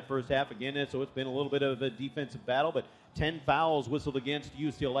happened in that first half again. So it's been a little bit of a defensive battle, but 10 fouls whistled against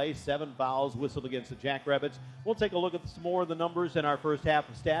UCLA, 7 fouls whistled against the Jackrabbits. We'll take a look at some more of the numbers in our first half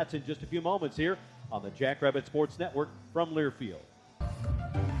of stats in just a few moments here on the Jackrabbit Sports Network from Learfield.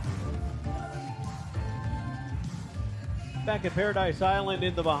 Back at Paradise Island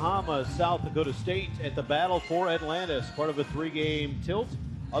in the Bahamas, South Dakota State at the battle for Atlantis, part of a 3-game tilt.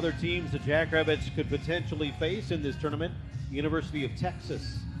 Other teams the Jackrabbits could potentially face in this tournament: University of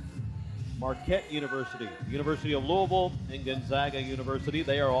Texas, Marquette University, University of Louisville, and Gonzaga University.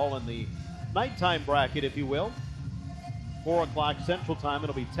 They are all in the nighttime bracket, if you will. 4 o'clock Central Time,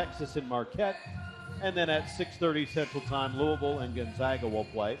 it'll be Texas and Marquette. And then at 6:30 Central Time, Louisville and Gonzaga will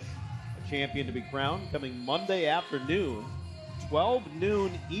play. A champion to be crowned coming Monday afternoon, 12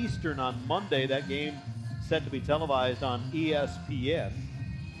 noon Eastern on Monday. That game set to be televised on ESPN.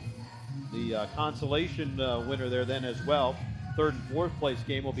 The consolation winner there then as well. 3rd and 4th place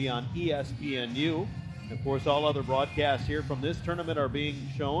game will be on ESPNU. Of course, all other broadcasts here from this tournament are being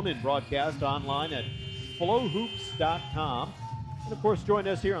shown and broadcast online at flowhoops.com. And, of course, join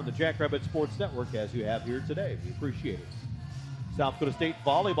us here on the Jackrabbit Sports Network as you have here today. We appreciate it. South Dakota State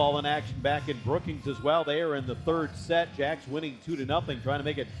volleyball in action back in Brookings as well. They are in the 3rd set. Jacks winning 2-0, trying to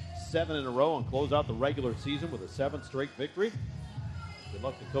make it 7 in a row and close out the regular season with a 7th straight victory. Good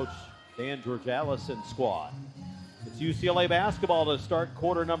luck to Coach Dan Georgalis and squad. It's UCLA basketball to start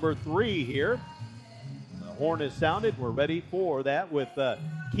quarter number 3 here. The horn is sounded. We're ready for that with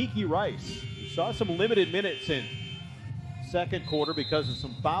Kiki Rice. We saw some limited minutes in second quarter because of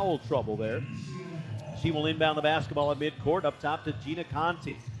some foul trouble there. She will inbound the basketball at midcourt. Up top to Gina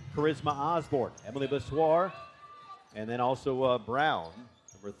Conti, Charisma Osborne, Emily Bessoir, and then also Brown.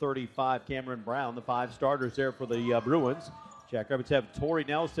 Number 35, Cameron Brown, the 5 starters there for the Bruins. Jackrabbits have Tori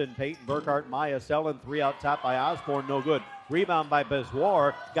Nelson, Peyton Burkhart, Maya Sellen. 3 out top by Osborne, no good. Rebound by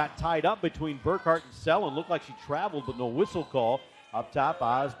Bessoir. Got tied up between Burkhart and Sellen. Looked like she traveled, but no whistle call. Up top,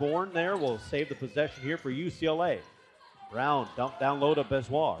 Osborne there will save the possession here for UCLA. Brown dumped down low to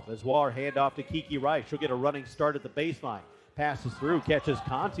Bessoir. Bessoir handoff to Kiki Rice. She'll get a running start at the baseline. Passes through, catches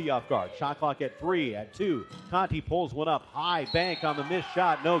Conti off guard. Shot clock at 3, at 2. Conti pulls one up. High bank on the missed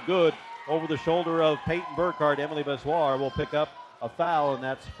shot. No good. Over the shoulder of Peyton Burkhart. Emily Bessoir will pick up a foul, and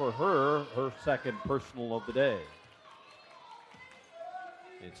that's for her 2nd personal of the day.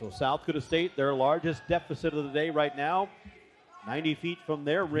 And so South Dakota State, their largest deficit of the day right now, 90 feet from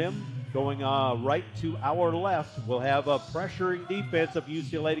their rim, going right to our left. We'll have a pressuring defense of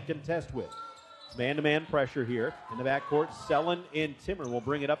UCLA to contest with. It's man-to-man pressure here in the backcourt. Sellen and Timmer will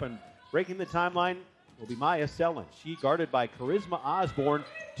bring it up, and breaking the timeline will be Maya Sellen. She guarded by Charisma Osborne,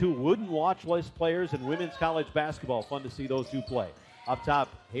 2 wooden watch list players in women's college basketball. Fun to see those 2 play. Up top,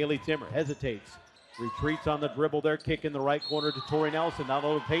 Haley Timmer hesitates, retreats on the dribble there, kick in the right corner to Tori Nelson. Now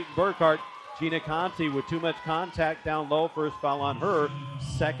low to Peyton Burkhart. Gina Conti with too much contact down low. First foul on her.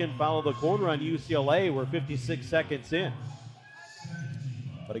 2nd foul of the quarter on UCLA. We're 56 seconds in.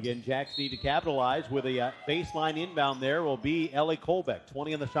 But again, Jacks need to capitalize with a baseline inbound there will be Ellie Colbeck.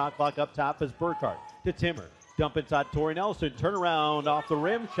 20 on the shot clock. Up top is Burkhart to Timmer. Dump inside Tori Nelson. Turn around off the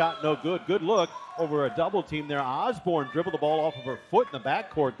rim. Shot no good. Good look over a double team there. Osborne dribbled the ball off of her foot in the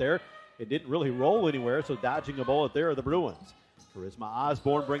backcourt there. It didn't really roll anywhere, so dodging a bullet there are the Bruins. Charisma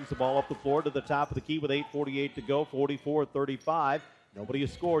Osborne brings the ball up the floor to the top of the key with 8:48 to go, 44-35. Nobody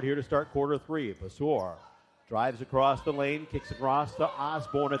has scored here to start quarter three. Basur drives across the lane, kicks across to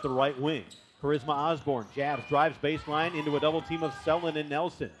Osborne at the right wing. Charisma Osborne jabs, drives baseline into a double team of Selin and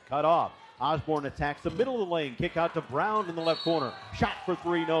Nelson. Cut off. Osborne attacks the middle of the lane. Kick out to Brown in the left corner. Shot for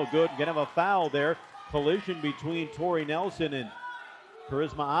three, no good. Gonna have a foul there. Collision between Tori Nelson and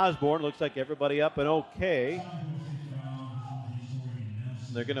Charisma Osborne. Looks like everybody up and okay.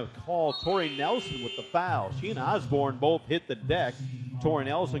 They're going to call Tori Nelson with the foul. She and Osborne both hit the deck. Tori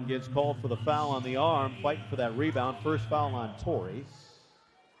Nelson gets called for the foul on the arm, fighting for that rebound. First foul on Tori.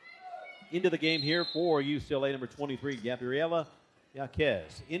 Into the game here for UCLA, number 23, Gabriela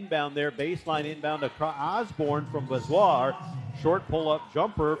Yaquez. Inbound there, baseline inbound to Osborne from Bazoar. Short pull-up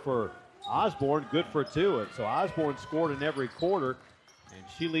jumper for Osborne, good for two. And so Osborne scored in every quarter, and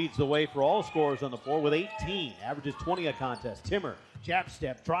she leads the way for all scorers on the floor with 18. Averages 20 a contest. Timmer, jab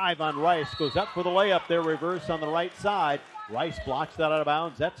step, drive on Rice. Goes up for the layup there, reverse on the right side. Rice blocks that out of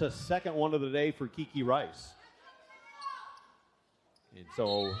bounds. That's a second one of the day for Kiki Rice. And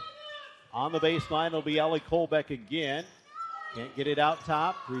so on the baseline, it'll be Ellie Colbeck again. Can't get it out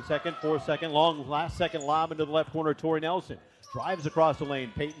top. 3 second, 4 second, long last second lob into the left corner. Tori Nelson drives across the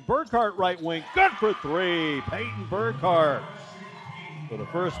lane. Peyton Burkhart, right wing, good for three. Peyton Burkhart for the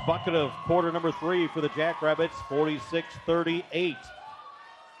first bucket of quarter number three for the Jackrabbits, 46-38.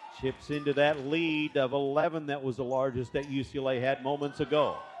 Chips into that lead of 11 that was the largest that UCLA had moments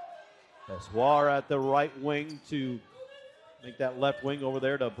ago. Pessoir at the right wing to make that left wing over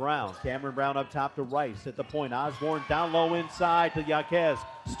there to Brown. Cameron Brown up top to Rice at the point. Osborne down low inside to Yaquez.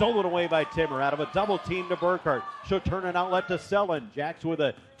 Stolen away by Timmer out of a double team to Burkhart. She'll turn an outlet to Selin. Jacks with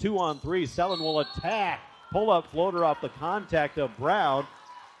a 2-on-3. Selin will attack. Pull up floater off the contact of Brown.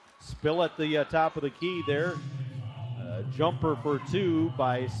 Spill at the top of the key there. Jumper for two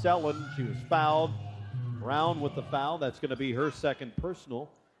by Selin. She was fouled. Brown with the foul. That's going to be her second personal.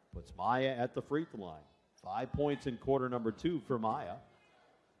 Puts Maya at the free throw line. 5 points in quarter number two for Maya.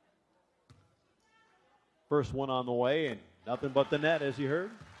 First one on the way, and nothing but the net, as you heard.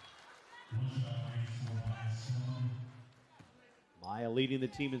 Maya leading the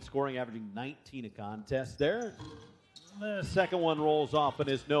team in scoring, averaging 19 a contest there. The second one rolls off and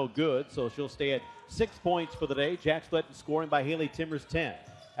is no good, so she'll stay at 6 points for the day. Jack split scoring by Haley Timmers, 10.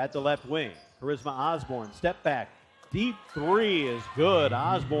 At the left wing, Charisma Osborne, step back. Deep three is good.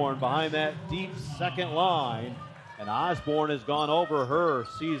 Osborne behind that deep second line. And Osborne has gone over her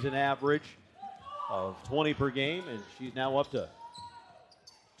season average of 20 per game, and she's now up to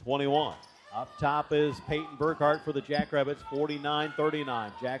 21. Up top is Peyton Burkhart for the Jackrabbits,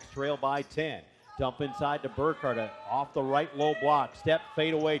 49-39. Jacks trail by 10. Dump inside to Burkhart off the right low block. Step,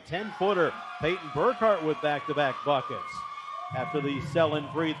 fade away, 10-footer. Peyton Burkhart with back-to-back buckets after the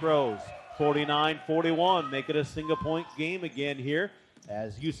Selin free throws. 49-41, make it a single-point game again here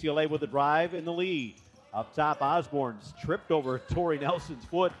as UCLA with the drive in the lead. Up top, Osborne's tripped over Tori Nelson's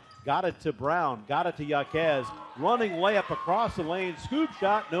foot, got it to Brown, got it to Yaquez. Running layup across the lane, scoop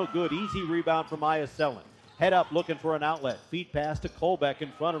shot, no good. Easy rebound for Maya Selin. Head up looking for an outlet. Feed pass to Colbeck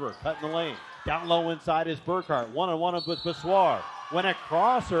in front of her, cutting the lane. Down low inside is Burkhart, one-on-one with Bessoir. Went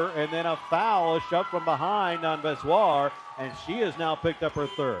across her, and then a foul, a shove from behind on Bessoir, and she has now picked up her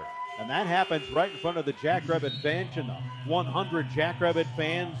third. And that happens right in front of the Jackrabbit bench and the 100 Jackrabbit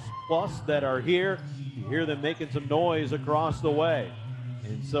fans plus that are here. You hear them making some noise across the way.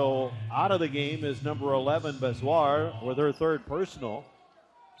 And so out of the game is number 11, Bessoir, with her third personal.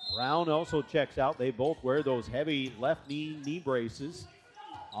 Brown also checks out. They both wear those heavy left knee braces.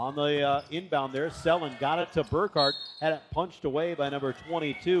 On the inbound there, Selin got it to Burkhart. Had it punched away by number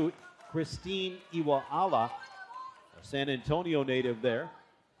 22, Christine Iwaala, a San Antonio native there.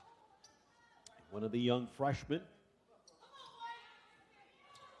 One of the young freshmen.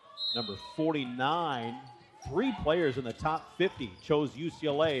 Number 49, 3 players in the top 50 chose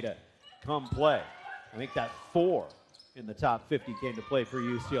UCLA to come play. I think that 4 in the top 50 came to play for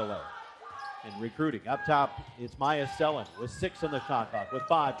UCLA. And recruiting. Up top, it's Maya Selin with 6 on the shot clock. With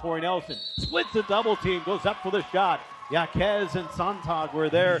 5, Tori Nelson splits a double team, goes up for the shot. Yaquez and Sontag were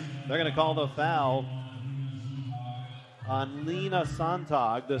there. They're going to call the foul on Lena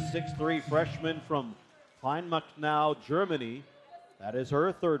Sontag, the 6'3 freshman from Kleinmachnow, Germany. That is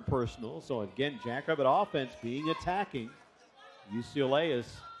her third personal. So again, Jackrabbit offense being attacking. UCLA has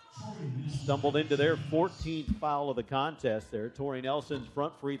stumbled into their 14th foul of the contest there. Tori Nelson's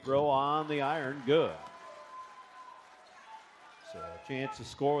front free throw on the iron, good. So a chance to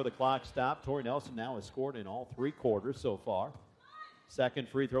score with the clock stopped. Tori Nelson now has scored in all 3 quarters so far. Second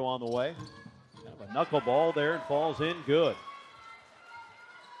free throw on the way. Kind of a knuckleball there and falls in good.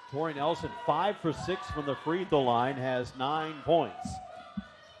 Tori Nelson, 5 for 6 from the free throw line, has 9 points.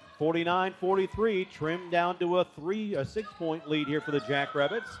 49-43, trimmed down to a 6-point lead here for the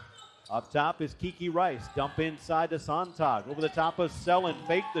Jackrabbits. Up top is Kiki Rice. Dump inside to Sontag. Over the top of Sellen.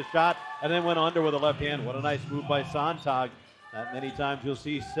 Faked the shot and then went under with a left hand. What a nice move by Sontag. Not many times you'll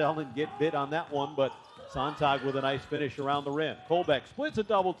see Sellen get bit on that one, but Sontag with a nice finish around the rim. Kolbeck splits a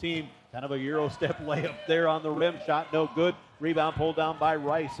double team. Kind of a Euro step layup there on the rim. Shot no good. Rebound pulled down by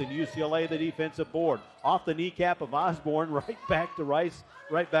Rice, and UCLA the defensive board. Off the kneecap of Osborne, right back to Rice,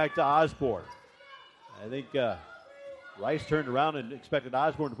 right back to Osborne. I think Rice turned around and expected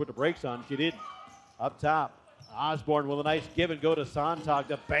Osborne to put the brakes on. She didn't. Up top, Osborne with a nice give and go to Sontag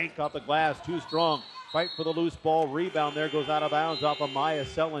to bank off the glass. Too strong. Fight for the loose ball. Rebound there goes out of bounds off of Maya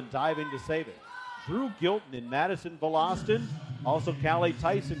Sellen. Diving to save it. Drew Gilton and Madison Veloston. Also Callie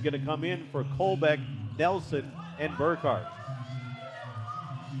Tyson going to come in for Kolbeck, Nelson, and Burkhart.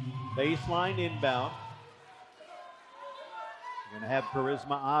 Baseline inbound. You're going to have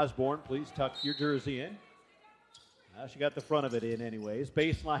Charisma Osborne. Please tuck your jersey in. She got the front of it in anyways.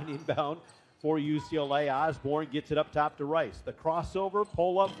 Baseline inbound for UCLA. Osborne gets it up top to Rice. The crossover,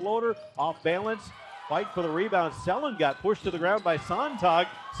 pull-up floater, off balance. Fight for the rebound. Sellen got pushed to the ground by Sontag.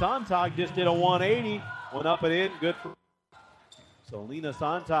 Sontag just did a 180. Went up and in. Good for. So Lena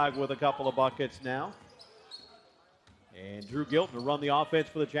Sontag with a couple of buckets now. And Drew Gilton to run the offense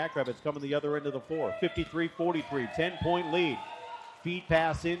for the Jackrabbits coming the other end of the floor. 53-43, 10-point lead. Feed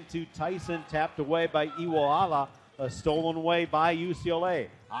pass into Tyson, tapped away by Iwa'ala. Stolen away by UCLA.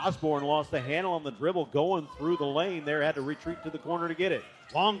 Osborne lost the handle on the dribble going through the lane there. Had to retreat to the corner to get it.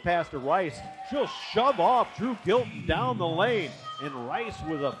 Long pass to Rice. She'll shove off Drew Gilton down the lane. And Rice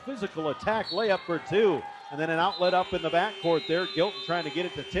with a physical attack layup for 2. And then an outlet up in the backcourt there. Gilton trying to get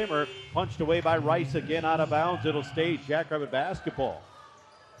it to Timmer. Punched away by Rice again out of bounds. It'll stay Jackrabbit basketball.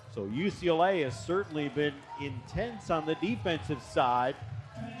 So UCLA has certainly been intense on the defensive side.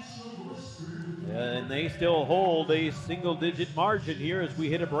 And they still hold a single-digit margin here as we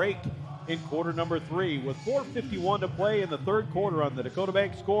hit a break in quarter number 3. With 4:51 to play in the third quarter on the Dakota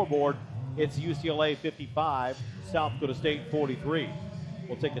Bank scoreboard, it's UCLA 55, South Dakota State 43.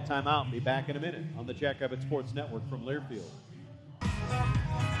 We'll take a timeout and be back in a minute on the Jackrabbit Sports Network from Learfield.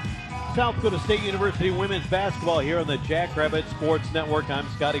 South Dakota State University women's basketball here on the Jackrabbit Sports Network. I'm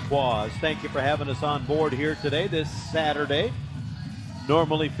Scotty Kwas. Thank you for having us on board here today, this Saturday.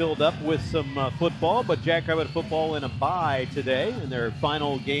 Normally filled up with some football, but Jackrabbit football in a bye today in their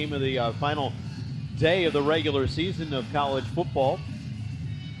final game of the final day of the regular season of college football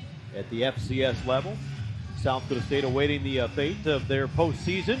at the FCS level. South Dakota State awaiting the fate of their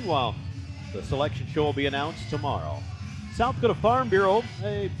postseason, while the selection show will be announced tomorrow. South Dakota Farm Bureau,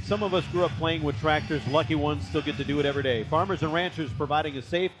 some of us grew up playing with tractors. Lucky ones still get to do it every day. Farmers and ranchers providing a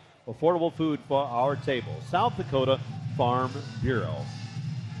safe, affordable food for our table. South Dakota Farm Bureau.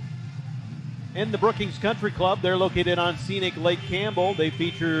 And the Brookings Country Club, they're located on scenic Lake Campbell. They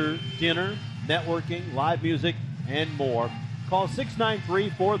feature dinner, networking, live music, and more. Call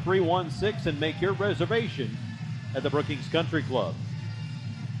 693-4316 and make your reservation at the Brookings Country Club.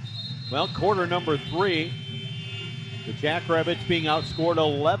 Well, quarter number 3, the Jackrabbits being outscored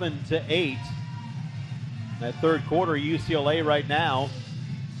 11-8. That third quarter, UCLA right now,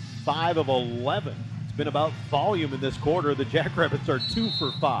 5 of 11. It's been about volume in this quarter. The Jackrabbits are 2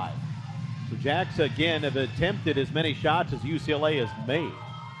 for 5. So Jacks, again, have attempted as many shots as UCLA has made.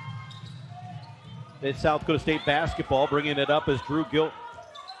 It's South Dakota State basketball. Bringing it up is Drew Gilton.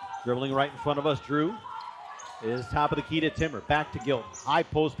 Dribbling right in front of us, Drew is top of the key to Timmer. Back to Gilton. High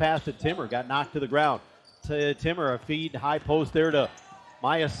post pass to Timmer. Got knocked to the ground. To Timmer, a feed high post there to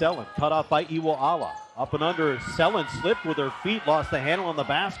Maya Sellen. Cut off by Iwa'ala. Up and under. Sellen slipped with her feet. Lost the handle on the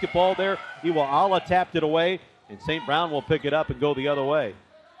basketball there. Iwa'ala tapped it away. And St. Brown will pick it up and go the other way.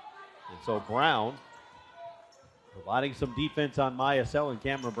 And so Brown providing some defense on Maya Sellen.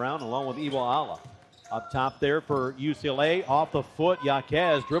 Cameron Brown along with Iwa'ala. Up top there for UCLA. Off the foot.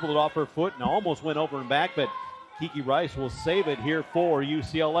 Yaquez dribbled it off her foot and almost went over and back. But Kiki Rice will save it here for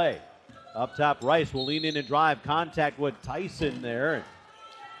UCLA. Up top, Rice will lean in and drive. Contact with Tyson there.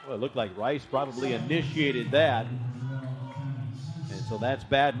 Well, it looked like Rice probably initiated that. And so that's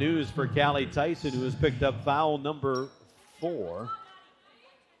bad news for Callie Tyson, who has picked up foul number 4.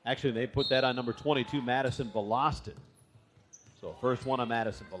 Actually, they put that on number 22, Madison Veloston. So first one on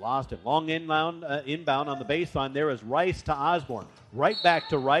Madison Veloston. Long inbound on the baseline. There is Rice to Osborne. Right back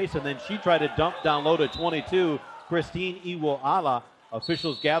to Rice, and then she tried to dump down low to 22, Christine Iwa'ala.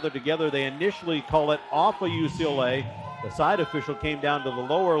 Officials gathered together. They initially call it off of UCLA. The side official came down to the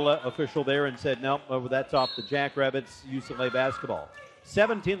lower official there and said, nope, that's off the Jackrabbits, UCLA basketball.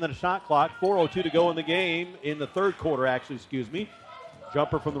 17 on the shot clock, 4:02 to go in the game, in the third quarter,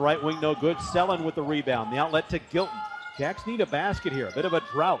 Jumper from the right wing, no good. Selin with the rebound. The outlet to Gilton. Jacks need a basket here. A bit of a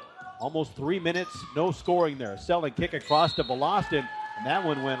drought. Almost 3 minutes, no scoring there. Selin kick across to Velostin, and that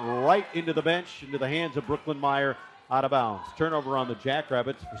one went right into the bench, into the hands of Brooklyn Meyer, out of bounds. Turnover on the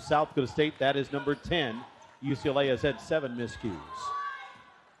Jackrabbits for South Dakota State. That is number 10. UCLA has had 7 miscues.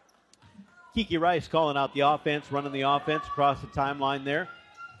 Kiki Rice calling out the offense, running the offense across the timeline there.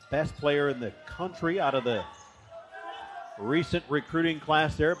 Best player in the country out of the recent recruiting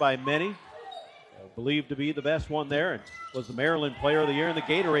class there by many. Believed to be the best one there, and was the Maryland Player of the Year and the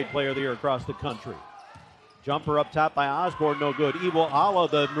Gatorade Player of the Year across the country. Jumper up top by Osborne, no good. Iwoala,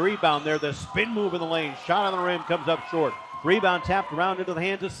 the rebound there, the spin move in the lane. Shot on the rim, comes up short. Rebound tapped around into the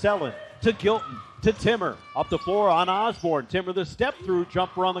hands of Selin. To Gilton, to Timmer. Up the floor on Osborne. Timmer the step through,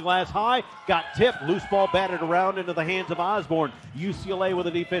 jumper on the glass high. Got tipped, loose ball batted around into the hands of Osborne. UCLA with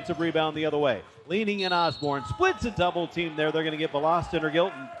a defensive rebound the other way. Leaning in Osborne, splits a double team there. They're going to get Velostin or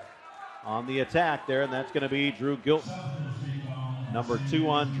Gilton on the attack there, and that's going to be Drew Gilton. Number 2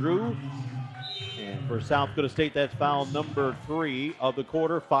 on Drew. And for South Dakota State, that's foul number 3 of the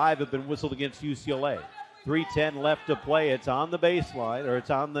quarter. 5 have been whistled against UCLA. 3:10 left to play. It's on the baseline, or it's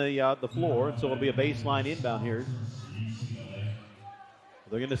on the floor, and so it'll be a baseline inbound here.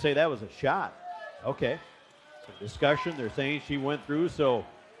 They're going to say that was a shot. Okay. So discussion, they're saying she went through, so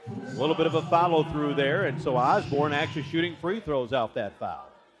a little bit of a follow-through there, and so Osborne actually shooting free throws off that foul.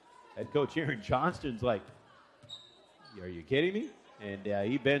 Head coach Aaron Johnston's like, are you kidding me? And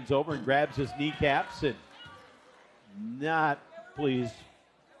he bends over and grabs his kneecaps and not pleased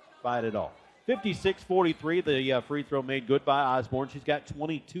by it at all. 56-43, the free throw made good by Osborne. She's got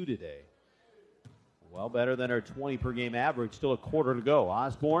 22 today. Well, better than her 20 per game average. Still a quarter to go.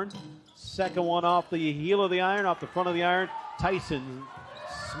 Osborne, second one off the heel of the iron, off the front of the iron. Tyson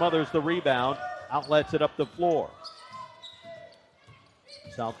smothers the rebound, outlets it up the floor.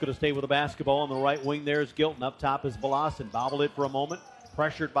 South Dakota State with a basketball on the right wing. There's Gilton. Up top is Velostin. Bobbled it for a moment.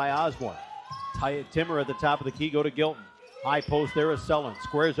 Pressured by Osborne. Timmer at the top of the key. Go to Gilton. High post there is Selin.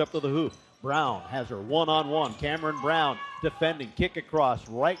 Squares up to the hoop. Brown has her one-on-one. Cameron Brown defending. Kick across.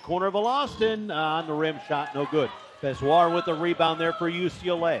 Right corner of Velostin. On the rim. Shot no good. Bessoir with the rebound there for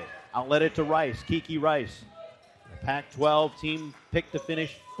UCLA. Outlet it to Rice. Kiki Rice. The Pac-12 team picked to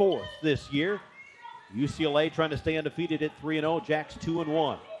finish 4th this year. UCLA trying to stay undefeated at 3-0. Jacks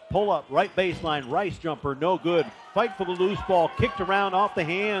 2-1. Pull up, right baseline, Rice jumper, no good. Fight for the loose ball, kicked around off the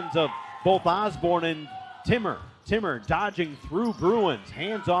hands of both Osborne and Timmer. Timmer dodging through Bruins.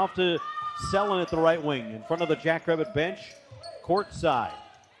 Hands off to Selin at the right wing in front of the Jackrabbit bench, court side.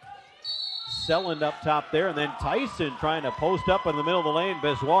 Selin up top there, and then Tyson trying to post up in the middle of the lane.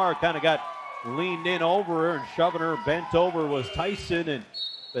 Bessoir kind of got leaned in over her and shoving her bent over was Tyson, and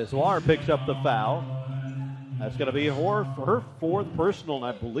Bessoir picks up the foul. That's going to be her 4th personal, and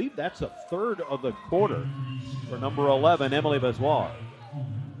I believe that's a 3rd of the quarter for number 11, Emily Bessoir.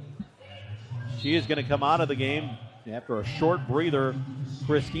 She is going to come out of the game after a short breather.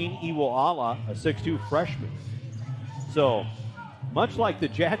 Christine Iwoala, a 6'2 freshman. So, much like the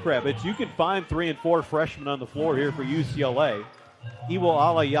Jackrabbits, you can find 3 and 4 freshmen on the floor here for UCLA.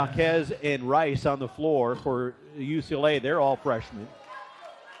 Iwoala, Yaquez, and Rice on the floor for UCLA. They're all freshmen.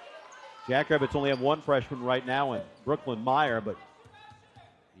 Jackrabbits only have 1 freshman right now in Brooklyn Meyer, but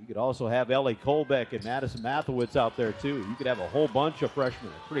you could also have Ellie Kolbeck and Madison Mathewitz out there too. You could have a whole bunch of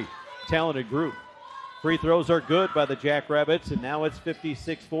freshmen. A pretty talented group. Free throws are good by the Jackrabbits, and now it's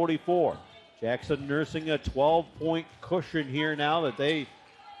 56-44. Jackson nursing a 12-point cushion here now that they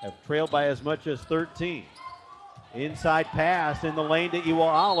have trailed by as much as 13. Inside pass in the lane to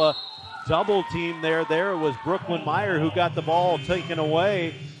Iwoala. Double team there. There was Brooklyn Meyer who got the ball taken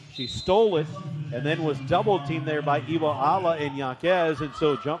away. She stole it and then was double teamed there by Iwoala and Yaquez, and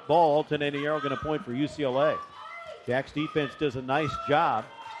so jump ball. Alton Arrow going to point for UCLA. Jack's defense does a nice job.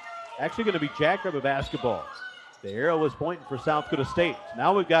 Actually going to be Jackrabbit basketball. The arrow was pointing for South Dakota State.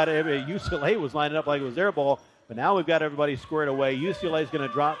 Now we've got UCLA was lining up like it was their ball, but now we've got everybody squared away. UCLA is going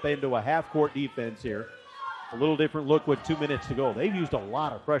to drop into a half-court defense here. A little different look with 2 minutes to go. They've used a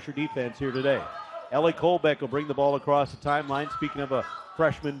lot of pressure defense here today. Ellie Kolbeck will bring the ball across the timeline. Speaking of a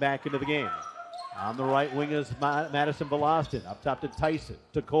freshman back into the game. On the right wing is Madison Velostin. Up top to Tyson,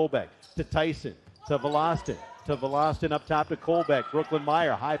 to Kolbeck, to Tyson, to Velostin up top to Kolbeck. Brooklyn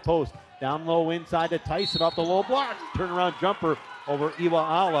Meyer, high post. Down low inside to Tyson off the low block. Turnaround jumper over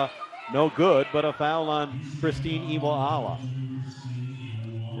Iwoala. No good, but a foul on Christine Iwoala.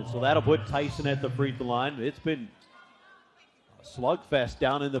 And so that'll put Tyson at the free throw line. It's been a slugfest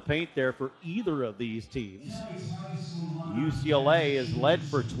down in the paint there for either of these teams. UCLA is led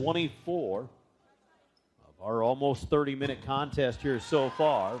for 24 of our almost 30-minute contest here so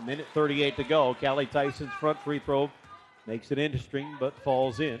far. Minute 38 to go. Callie Tyson's front free throw makes it interesting, but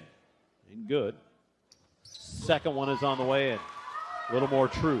falls in. And good. Second one is on the way, and a little more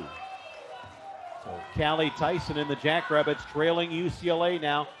true. So Callie Tyson and the Jackrabbits trailing UCLA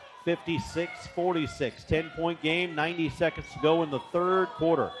now 56-46. 10-point game, 90 seconds to go in the third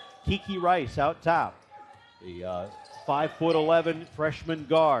quarter. Kiki Rice out top. The 5'11" freshman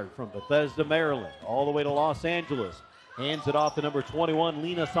guard from Bethesda, Maryland, all the way to Los Angeles. Hands it off to number 21,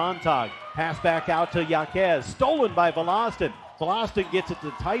 Lena Sontag. Pass back out to Yaquez. Stolen by Veloston. Veloston gets it to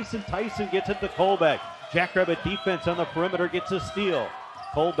Tyson. Tyson gets it to Colbeck. Jackrabbit defense on the perimeter gets a steal.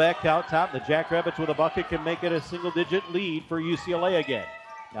 Colbeck out top. The Jackrabbits with a bucket can make it a single-digit lead for UCLA again.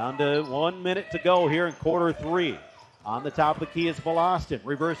 Down to 1 minute to go here in quarter three. On the top of the key is Veloston.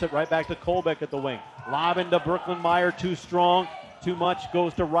 Reverse it right back to Colbeck at the wing. Lob into Brooklyn Meyer. Too strong. Too much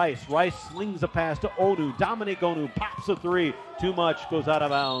goes to Rice. Rice slings a pass to Onu. Dominic Onu pops a three. Too much goes out of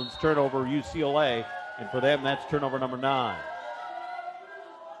bounds. Turnover UCLA. And for them, that's turnover number 9.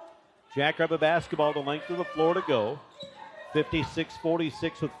 Jackrabbit basketball the length of the floor to go.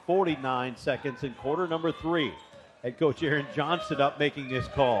 56-46 with 49 seconds in quarter number 3. Head coach Aaron Johnson up making his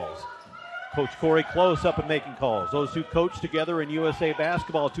calls. Coach Corey Close up and making calls. Those who coached together in USA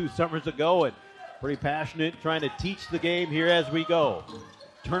basketball 2 summers ago and pretty passionate trying to teach the game here as we go.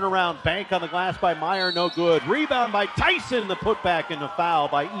 Turnaround bank on the glass by Meyer, no good. Rebound by Tyson, the putback and the foul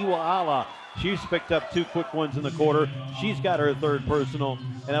by Iwaala. She's picked up 2 quick ones in the quarter. She's got her third personal,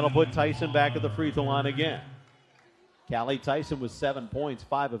 and that'll put Tyson back at the free throw line again. Callie Tyson with 7 points,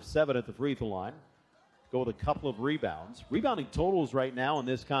 5 of 7 at the free throw line. Go with a couple of rebounds. Rebounding totals right now in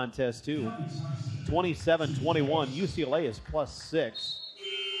this contest, too. 27-21. UCLA is +6.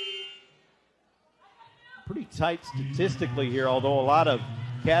 Pretty tight statistically here, although a lot of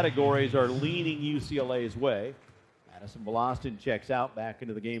categories are leaning UCLA's way. Madison Veloston checks out back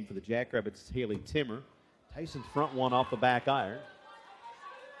into the game for the Jackrabbits. Haley Timmer. Tyson's front one off the back iron.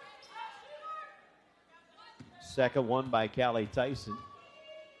 Second one by Callie Tyson.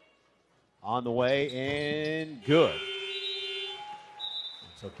 On the way and good.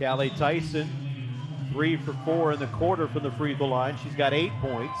 So Callie Tyson, 3 for 4 in the quarter from the free throw line. She's got 8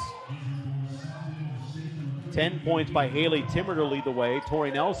 points. 10 points by Haley Timmer to lead the way.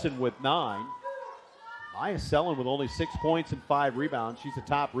 Tori Nelson with 9. Maya Sellen with only 6 points and 5 rebounds. She's the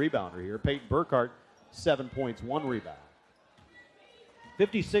top rebounder here. Peyton Burkhart, 7 points, 1 rebound.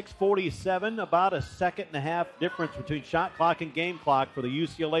 56-47, about a second and a half difference between shot clock and game clock for the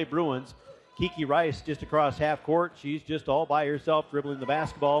UCLA Bruins. Kiki Rice just across half court. She's just all by herself dribbling the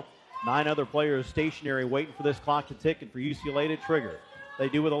basketball. 9 other players stationary waiting for this clock to tick and for UCLA to trigger. They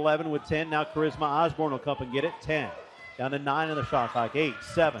do with 11, with 10. Now Charisma Osborne will come and get it. 10. Down to 9 on the shot clock. 8,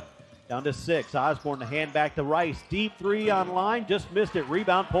 7. Down to 6. Osborne to hand back to Rice. Deep 3 on line. Just missed it.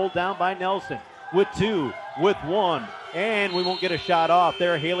 Rebound pulled down by Nelson. With 2, with 1. And we won't get a shot off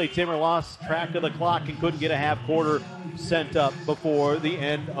there. Haley Timmer lost track of the clock and couldn't get a half quarter sent up before the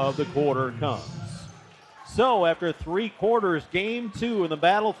end of the quarter comes. So after 3 quarters, game 2 in the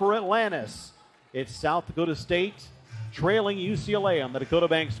battle for Atlantis. It's South Dakota State trailing UCLA on the Dakota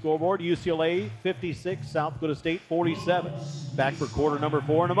Bank scoreboard. UCLA 56, South Dakota State 47. Back for quarter number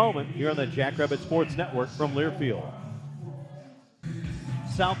 4 in a moment here on the Jackrabbit Sports Network from Learfield.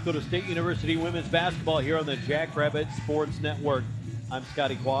 South Dakota State University women's basketball here on the Jackrabbit Sports Network. I'm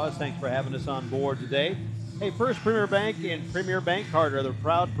Scotty Kwas. Thanks for having us on board today. Hey, First Premier Bank and Premier Bank Card are the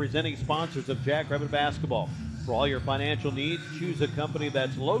proud presenting sponsors of Jackrabbit basketball. For all your financial needs, choose a company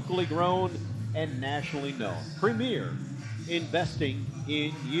that's locally grown and nationally known. Premier, investing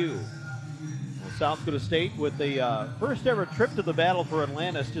in you. Well, South Dakota State with the first ever trip to the battle for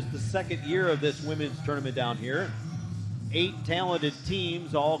Atlantis, just the second year of this women's tournament down here. 8 talented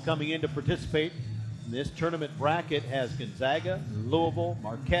teams all coming in to participate. This tournament bracket has Gonzaga, Louisville,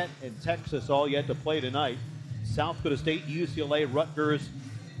 Marquette, and Texas all yet to play tonight. South Dakota State, UCLA, Rutgers,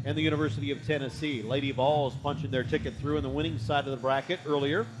 and the University of Tennessee. Lady Vols punching their ticket through in the winning side of the bracket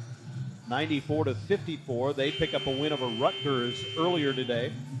earlier. 94-54. They pick up a win over Rutgers earlier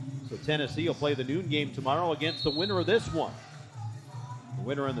today. So Tennessee will play the noon game tomorrow against the winner of this one. The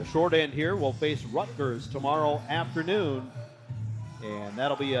winner in the short end here will face Rutgers tomorrow afternoon. And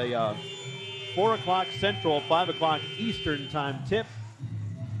that'll be a 4 o'clock Central, 5 o'clock Eastern time tip.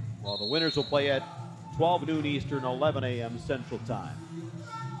 While the winners will play at 12 noon Eastern, 11 a.m. Central time.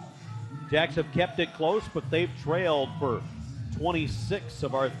 Jacks have kept it close, but they've trailed for 26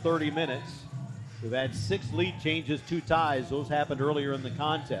 of our 30 minutes. We've had 6 lead changes, 2 ties. Those happened earlier in the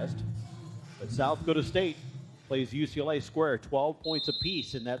contest. But South Dakota State plays UCLA square, 12 points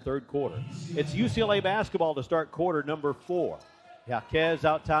apiece in that third quarter. It's UCLA basketball to start quarter number 4. Jaquez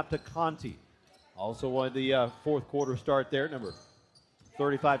out top to Conti. Also won the fourth quarter start there, number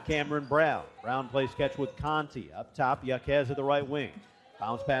 35, Cameron Brown. Brown plays catch with Conti. Up top, Jaquez at the right wing.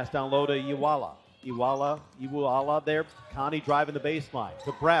 Bounce pass down low to Iwala. Iwala there. Conti driving the baseline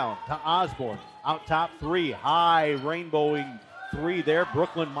to Brown, to Osborne. Out top 3, high rainbowing 3 there.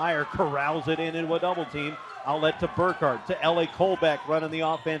 Brooklyn Meyer corrals it into a double team. Outlet to Burkhart, to Ellie Colbeck running the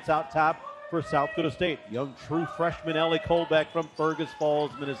offense out top for South Dakota State. Young true freshman Ellie Colbeck from Fergus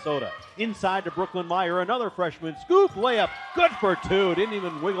Falls, Minnesota. Inside to Brooklyn Meyer, another freshman scoop layup, good for 2. Didn't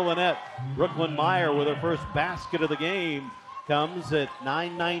even wiggle the net. Brooklyn Meyer with her first basket of the game comes at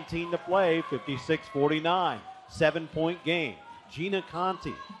 9:19 to play, 56-49. 7-point game. Gina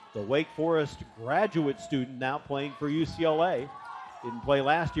Conti, the Wake Forest graduate student, now playing for UCLA. Didn't play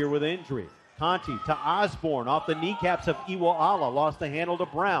last year with injury. Conti to Osborne off the kneecaps of Iwala. Lost the handle to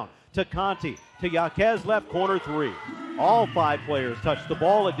Brown. To Conti. To Jaquez, left corner 3. All 5 players touched the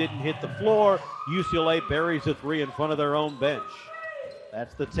ball. It didn't hit the floor. UCLA buries a 3 in front of their own bench.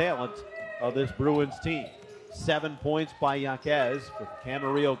 That's the talent of this Bruins team. 7 points by Jaquez for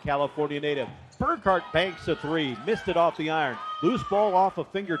Camarillo, California native. Burkhart banks a 3. Missed it off the iron. Loose ball off of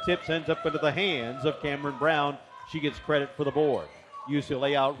fingertips ends up into the hands of Cameron Brown. She gets credit for the board.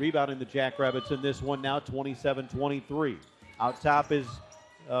 UCLA out rebounding the Jackrabbits in this one now, 27-23. Out top is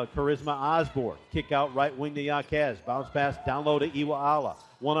Charisma Osborne. Kick out right wing to Jaquez. Bounce pass down low to Iwala.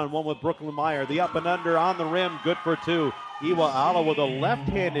 One-on-one with Brooklyn Meyer. The up and under on the rim, good for 2. Iwala with a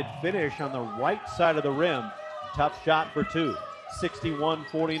left-handed finish on the right side of the rim. Tough shot for 2.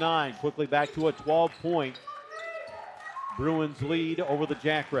 61-49. Quickly back to a 12-point Bruins lead over the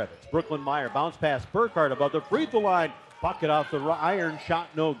Jackrabbits. Brooklyn Meyer bounce pass. Burkhart above the free throw line. Bucket off the iron, shot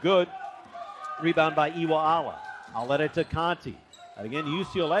no good. Rebound by Iwala. I'll let it to Conti. And again,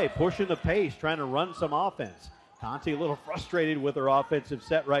 UCLA pushing the pace, trying to run some offense. Conti a little frustrated with her offensive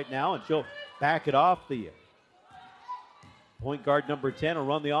set right now, and she'll back it off. The point guard number 10 will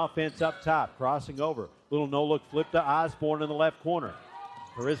run the offense up top, crossing over. Little no-look flip to Osborne in the left corner.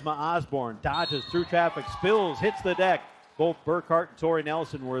 Charisma Osborne dodges through traffic, spills, hits the deck. Both Burkhart and Tori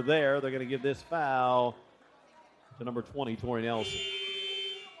Nelson were there. They're going to give this foul to number 20, Tori Nelson.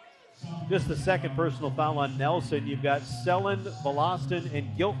 Just the second personal foul on Nelson. You've got Selland, Volostin,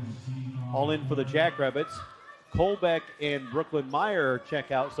 and Gilton all in for the Jackrabbits. Colbeck and Brooklyn Meyer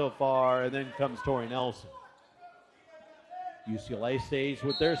check out so far, and then comes Tori Nelson. UCLA stays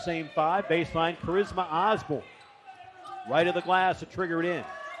with their same 5. Baseline, Charisma Osborne. Right of the glass to trigger it in.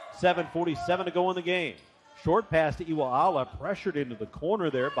 7:47 to go in the game. Short pass to Iwala, pressured into the corner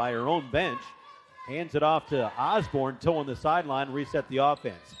there by her own bench. Hands it off to Osborne, toeing the sideline, reset the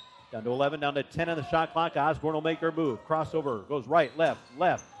offense. Down to 11, down to 10 on the shot clock. Osborne will make her move. Crossover, goes right, left.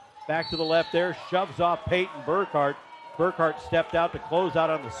 Back to the left there, shoves off Peyton Burkhart. Burkhart stepped out to close out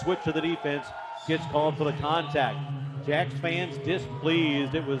on the switch of the defense. Gets called for the contact. Jacks fans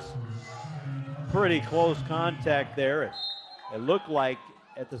displeased. It was pretty close contact there. It looked like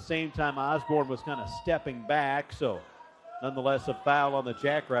at the same time Osborne was kind of stepping back, so nonetheless a foul on the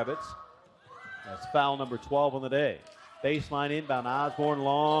Jackrabbits. That's foul number 12 on the day. Baseline inbound, Osborne,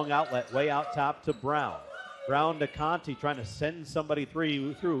 long outlet, way out top to Brown. Brown to Conti, trying to send somebody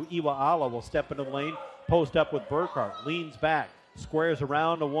through. Iwala will step into the lane, post up with Burkhart, leans back, squares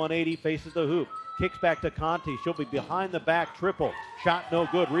around to 180, faces the hoop. Kicks back to Conti. She'll be behind the back, triple. Shot no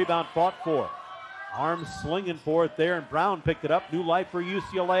good, rebound fought for. Arms slinging for it there, and Brown picked it up. New life for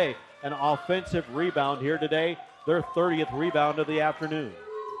UCLA. An offensive rebound here today. Their 30th rebound of the afternoon.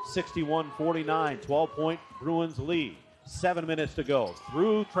 61-49, 12-point Bruins lead. 7 minutes to go.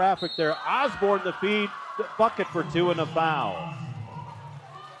 Through traffic there. Osborne the feed. The bucket for 2 and a foul.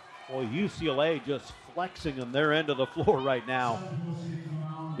 Boy, UCLA just flexing on their end of the floor right now.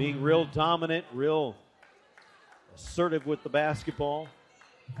 Being real dominant, real assertive with the basketball.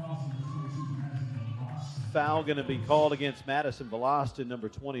 Foul going to be called against Madison Volostin, number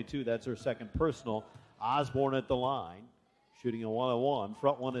 22. That's her second personal. Osborne at the line, shooting a 1-on-1.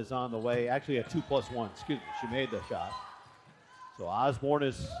 Front one is on the way. Actually, a 2+1. Excuse me. She made the shot. So Osborne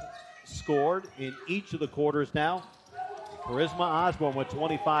has scored in each of the quarters now. Charisma Osborne with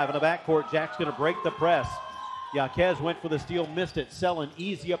 25 in the backcourt. Jack's going to break the press. Jaquez went for the steal, missed it. Selling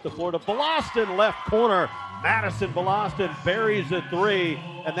easy up the floor to Volostin, left corner. Madison Volostin buries a 3,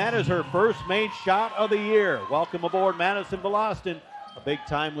 and that is her first made shot of the year. Welcome aboard, Madison Volostin. A big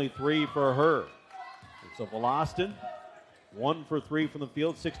timely 3 for her. And so Volostin, 1 for 3 from the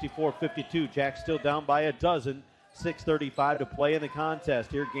field, 64-52. Jack still down by a dozen. 6:35 to play in the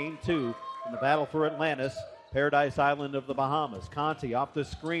contest here. Game 2 in the battle for Atlantis. Paradise Island of the Bahamas. Conti off the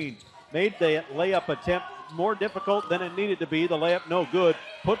screen. Made the layup attempt more difficult than it needed to be. The layup no good.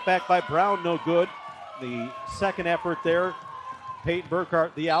 Put back by Brown, no good. The second effort there, Peyton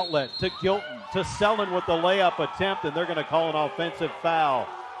Burkhart, the outlet to Gilton, to Selin with the layup attempt, and they're going to call an offensive foul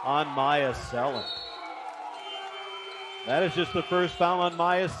on Maya Selin. That is just the first foul on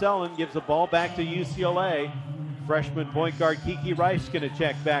Maya Selin. Gives the ball back to UCLA. Freshman point guard Kiki Rice going to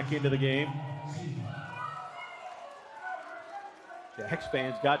check back into the game. Jacks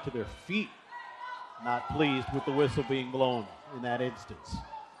fans got to their feet, not pleased with the whistle being blown in that instance.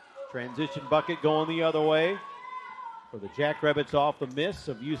 Transition bucket going the other way for the Jackrabbits off the miss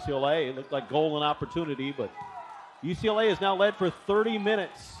of UCLA. It looked like goal and opportunity, but UCLA has now led for 30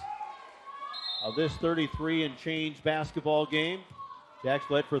 minutes of this 33 and change basketball game. Jacks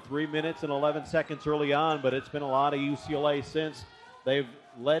led for 3 minutes and 11 seconds early on, but it's been a lot of UCLA since. They've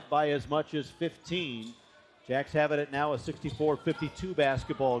led by as much as 15. Jacks have it now a 64-52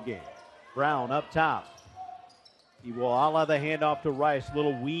 basketball game. Brown up top. He will allow the handoff to Rice.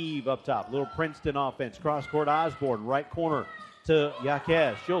 Little weave up top. Little Princeton offense. Cross-court Osborne. Right corner to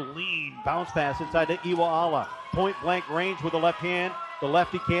Yaquez. She'll lean. Bounce pass inside to Iwa'ala. Point-blank range with the left hand. The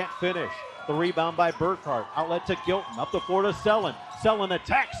lefty can't finish. The rebound by Burkhart. Outlet to Gilton. Up the floor to Selin. Selin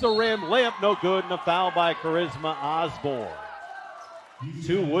attacks the rim. Layup no good. And a foul by Charisma Osborne.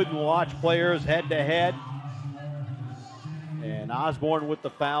 Two Wooden Watch players head-to-head. And Osborne with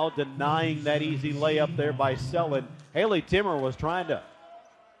the foul, denying that easy layup there by Selin. Haley Timmer was trying to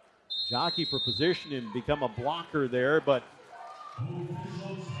jockey for position and become a blocker there, but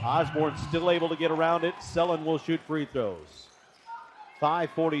Osborne still able to get around it. Selin will shoot free throws.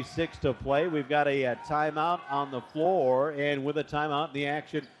 5:46 to play. We've got a timeout on the floor, and with a timeout in the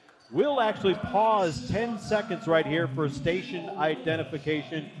action, we'll actually pause 10 seconds right here for station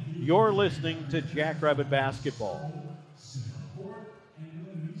identification. You're listening to Jackrabbit Basketball.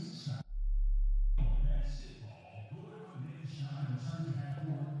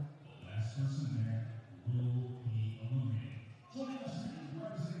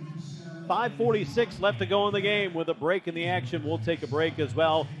 .546 left to go in the game. With a break in the action, we'll take a break as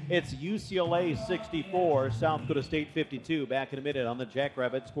well. It's UCLA 64, South Dakota State 52. Back in a minute on the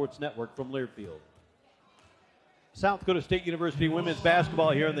Jackrabbit Sports Network from Learfield. South Dakota State University women's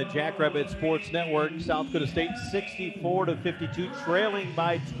basketball here on the Jackrabbit Sports Network. South Dakota State 64-52, trailing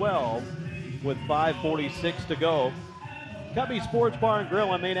by 12 with 5:46 to go. Cubby Sports Bar and Grill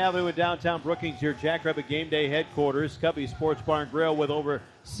on Main Avenue in downtown Brookings, your Jackrabbit Game Day headquarters. Cubby Sports Bar and Grill with over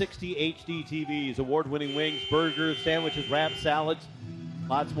 60 HD TVs, award-winning wings, burgers, sandwiches, wraps, salads,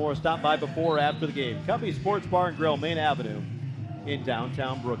 lots more. Stop by before or after the game. Cubby Sports Bar and Grill, Main Avenue in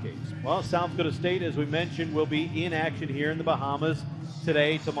downtown Brookings. Well, South Dakota State, as we mentioned, will be in action here in the Bahamas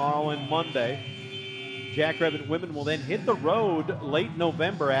today, tomorrow, and Monday. Jackrabbit women will then hit the road late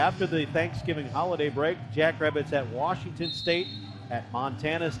November after the Thanksgiving holiday break. Jackrabbits at Washington State, at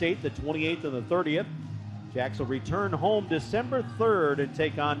Montana State, the 28th and the 30th. Jacks will return home December 3rd and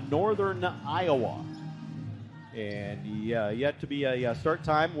take on Northern Iowa. And yet to be a start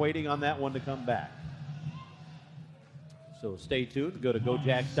time, waiting on that one to come back. So stay tuned. Go to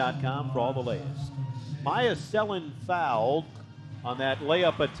GoJacks.com for all the latest. Maya Selin fouled on that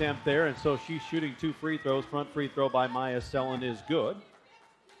layup attempt there, and so she's shooting 2 free throws. Front free throw by Maya Selin is good.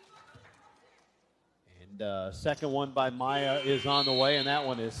 And second one by Maya is on the way, and that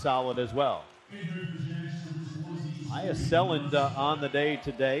one is solid as well. Maya Selin on the day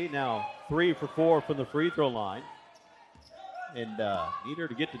today. Now 3 for 4 from the free throw line. And need her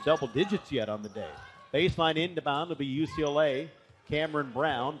to get to double digits yet on the day. Baseline inbound will be UCLA. Cameron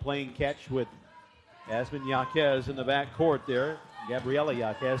Brown playing catch with Asmin Yaquez in the back court there. Gabriela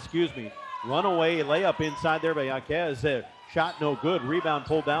Yaquez, Runaway layup inside there by Yaquez. Shot no good. Rebound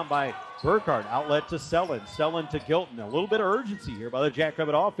pulled down by Burkhart. Outlet to Selin. Selin to Gilton. A little bit of urgency here by the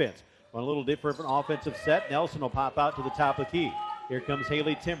Jackrabbit offense. On a little different offensive set. Nelson will pop out to the top of the key. Here comes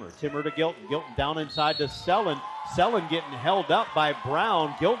Haley Timmer. Timmer to Gilton. Gilton down inside to Selin. Selin getting held up by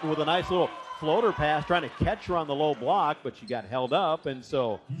Brown. Gilton with a nice little floater pass, trying to catch her on the low block, but she got held up, and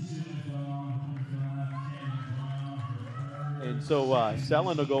so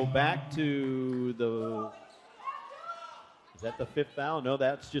Selin will go back to the. Is that the 5th foul? No,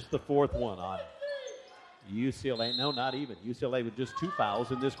 that's just the 4th one on UCLA. No, not even. UCLA with just 2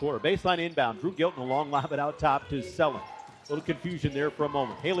 fouls in this quarter. Baseline inbound. Drew Gilton, a long lob it out top to Selin. A little confusion there for a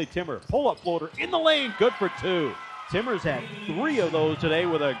moment. Haley Timmer, pull-up floater in the lane, good for 2. Timmer's had 3 of those today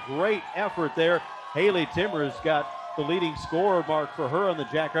with a great effort there. Haley Timmer's got the leading scorer mark for her on the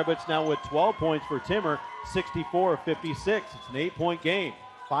Jackrabbits now with 12 points for Timmer, 64-56. It's an 8-point game.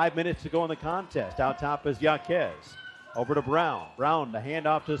 5 minutes to go in the contest. Out top is Yaquez. Over to Brown. Brown, the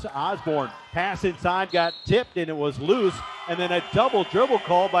handoff to Osborne. Pass inside, got tipped, and it was loose. And then a double dribble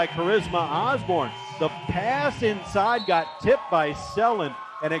call by Charisma Osborne. The pass inside got tipped by Sellen,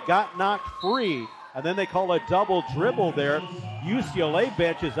 and it got knocked free. And then they call a double dribble there. UCLA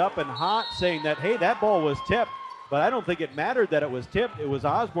bench is up and hot, saying that, hey, that ball was tipped. But I don't think it mattered that it was tipped. It was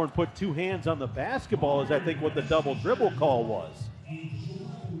Osborne put two hands on the basketball, is I think what the double dribble call was.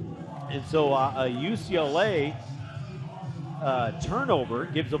 And so a UCLA turnover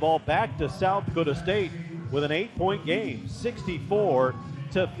gives the ball back to South Dakota State with an 8-point game,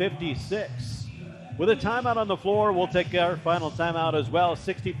 64-56. With a timeout on the floor, we'll take our final timeout as well.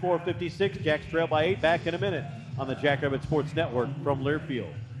 64-56. Jacks trail by 8. Back in a minute on the Jackrabbit Sports Network from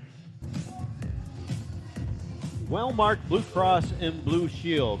Learfield. Well-marked Blue Cross and Blue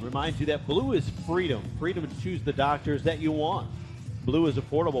Shield reminds you that blue is freedom. Freedom to choose the doctors that you want. Blue is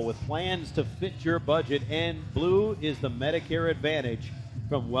affordable with plans to fit your budget, and Blue is the Medicare Advantage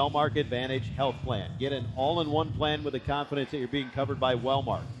from Wellmark Advantage Health Plan. Get an all-in-one plan with the confidence that you're being covered by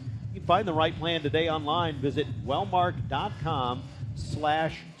Wellmark. You can find the right plan today online. Visit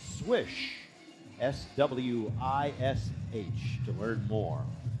wellmark.com/swish, SWISH, to learn more.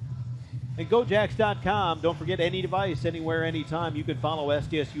 And GoJacks.com. Don't forget, any device, anywhere, anytime. You can follow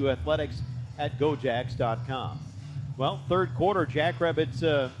SDSU Athletics at GoJacks.com. Well, third quarter, Jackrabbits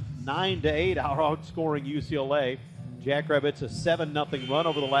 9-8 outscoring UCLA. Jackrabbits a 7-0 run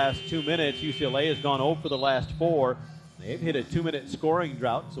over the last 2 minutes. UCLA has gone 0 for the last 4. They've hit a 2-minute scoring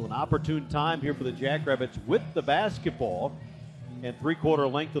drought, so an opportune time here for the Jackrabbits with the basketball and three-quarter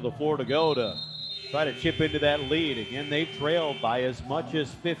length of the floor to go to try to chip into that lead. Again, they've trailed by as much as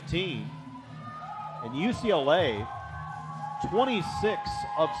 15. And UCLA, 26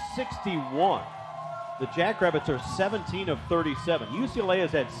 of 61. The Jackrabbits are 17 of 37. UCLA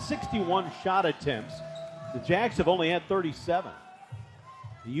has had 61 shot attempts. The Jacks have only had 37.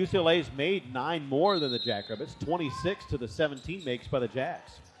 The UCLA's made 9 more than the Jackrabbits, 26 to the 17 makes by the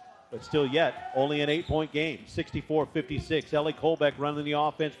Jacks. But still yet, only an 8-point game, 64-56. Ellie Colbeck running the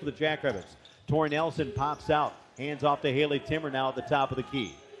offense for the Jackrabbits. Tori Nelson pops out, hands off to Haley Timmer now at the top of the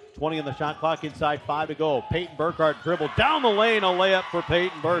key. 20 on the shot clock, inside 5 to go. Peyton Burkhart dribbled down the lane, a layup for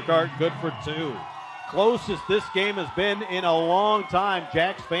Peyton Burkhart, good for 2. Closest this game has been in a long time.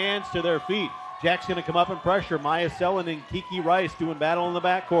 Jacks fans to their feet. Jack's going to come up and pressure. Maya Sellen and Kiki Rice doing battle in the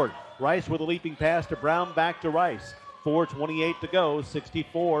backcourt. Rice with a leaping pass to Brown, back to Rice. 4:28 to go,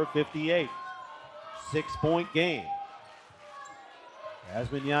 64-58. 6-point game.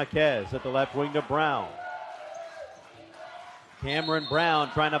 Jasmine Yaquez at the left wing to Brown. Cameron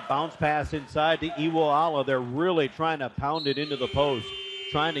Brown trying to bounce pass inside to Iwoala. They're really trying to pound it into the post.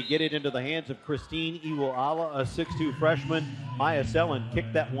 Trying to get it into the hands of Christine Iwoala, a 6'2 freshman. Maya Sellen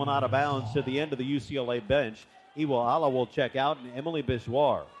kicked that one out of bounds to the end of the UCLA bench. Iwoala will check out, and Emily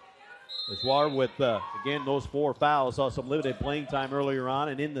Biswar. Biswar with, again, those 4 fouls. Saw some limited playing time earlier on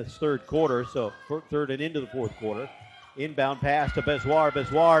and in this third quarter, so third and into the fourth quarter. Inbound pass to Biswar.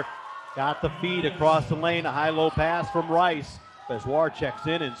 Biswar got the feed across the lane. A high-low pass from Rice. Biswar checks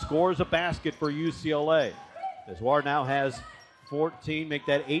in and scores a basket for UCLA. Biswar now has 14, make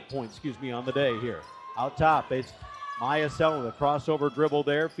that 8 points, on the day here. Out top, it's Maya Sellen, the crossover dribble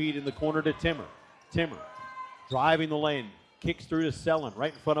there, feed in the corner to Timmer. Timmer driving the lane, kicks through to Sellen,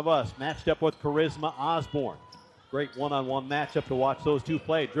 right in front of us, matched up with Charisma Osborne. Great one-on-one matchup to watch those two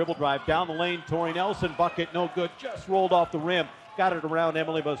play. Dribble drive down the lane, Tori Nelson, bucket, no good, just rolled off the rim. Got it around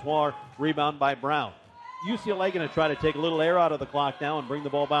Emily Biswar, rebound by Brown. UCLA going to try to take a little air out of the clock now and bring the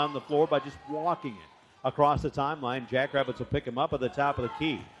ball down the floor by just walking it across the timeline. Jackrabbits will pick him up at the top of the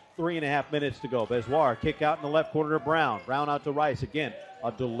key. 3.5 minutes to go. Biswar kick out in the left corner to Brown. Brown out to Rice. Again,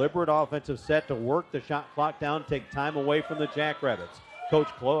 a deliberate offensive set to work the shot clock down, take time away from the Jackrabbits. Coach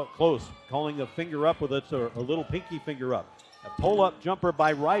Close calling the finger up with a little pinky finger up. A pull-up jumper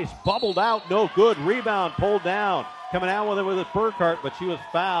by Rice. Bubbled out. No good. Rebound pulled down. Coming out with it with a Burkhart, but she was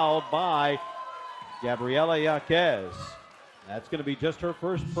fouled by Gabriela Yaquez. That's going to be just her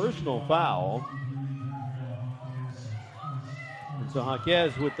first personal foul. And so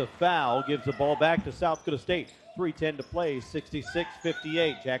Yaquez with the foul gives the ball back to South Dakota State. 3:10 to play,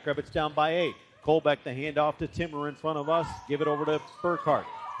 66-58. Jackrabbits down by 8. Colbeck the handoff to Timmer in front of us. Give it over to Burkhart.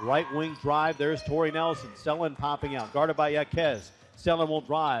 Right wing drive. There's Tori Nelson. Sellen popping out. Guarded by Yaquez. Sellen will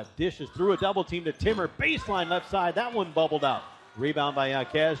drive. Dishes through a double team to Timmer. Baseline left side. That one bubbled out. Rebound by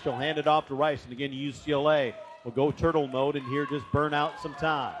Yaquez. She'll hand it off to Rice. And again, UCLA will go turtle mode and here just burn out some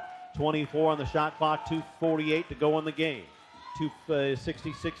time. 24 on the shot clock. 2:48 to go in the game.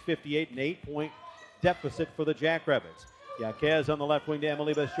 66-58, an 8-point deficit for the Jackrabbits. Yaquez on the left wing to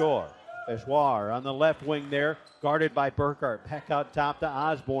Emily Bechor. Bechor on the left wing there, guarded by Burkhart. Back out top to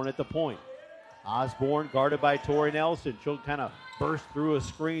Osborne at the point. Osborne guarded by Tori Nelson. She'll kind of burst through a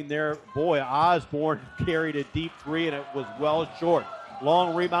screen there. Boy, Osborne carried a deep three, and it was well short.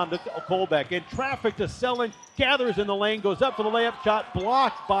 Long rebound to Colbeck. In traffic to Selland. Gathers in the lane. Goes up for the layup shot.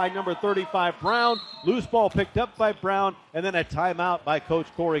 Blocked by number 35, Brown. Loose ball picked up by Brown. And then a timeout by Coach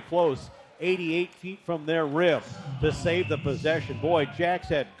Corey Close. 88 feet from their rim to save the possession. Boy, Jacks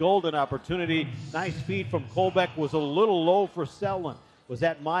had golden opportunity. Nice feed from Colbeck. Was a little low for Selland. Was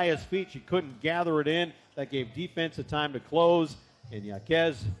at Maya's feet. She couldn't gather it in. That gave defense a time to close. And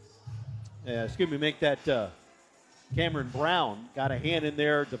Yaquez, make that Cameron Brown got a hand in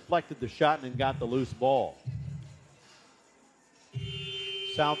there, deflected the shot, and then got the loose ball.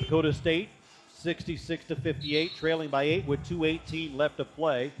 South Dakota State, 66-58, trailing by 8 with 2:18 left to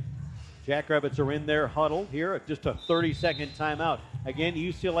play. Jackrabbits are in their huddle here. Just a 30-second timeout. Again,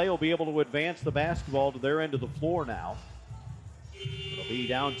 UCLA will be able to advance the basketball to their end of the floor now. It'll be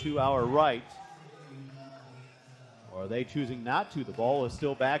down to our right. Or are they choosing not to? The ball is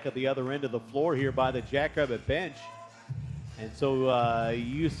still back at the other end of the floor here by the Jackrabbit bench. And so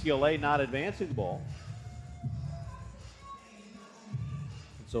UCLA not advancing the ball.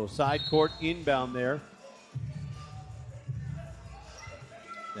 And so side court inbound there.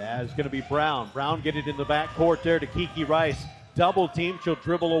 That is going to be Brown. Brown get it in the back court there to Kiki Rice. Double team. She'll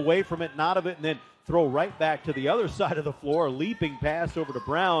dribble away from it, not of it, and then throw right back to the other side of the floor. Leaping pass over to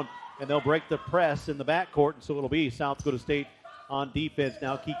Brown, and they'll break the press in the backcourt. And so it'll be South Dakota State on defense.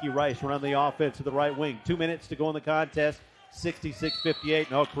 Now Kiki Rice run the offense to the right wing. 2 minutes to go in the contest.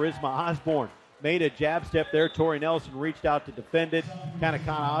 66-58. No, Charisma Osborne made a jab step there. Tori Nelson reached out to defend it. Kind of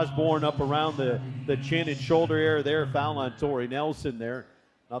caught Osborne up around the chin and shoulder area there. Foul on Tori Nelson there.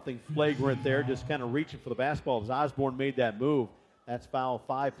 Nothing flagrant there, just kind of reaching for the basketball as Osborne made that move. That's foul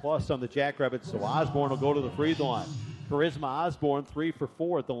 5+ on the Jackrabbits, so Osborne will go to the free throw line. Charisma Osborne, 3 for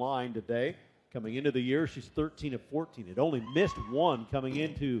 4 at the line today. Coming into the year, she's 13 of 14. It only missed one coming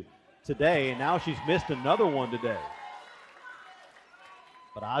into today, and now she's missed another one today.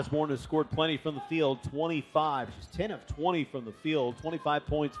 But Osborne has scored plenty from the field, 25. She's 10 of 20 from the field, 25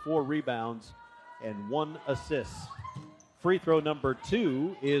 points, 4 rebounds, and 1 assist. Free throw number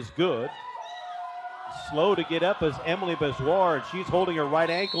 2 is good. Slow to get up as Emily Bechor, and she's holding her right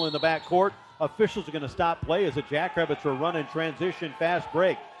ankle in the backcourt. Officials are going to stop play as the Jackrabbits are running transition fast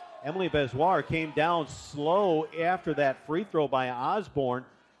break. Emily Bechor came down slow after that free throw by Osborne,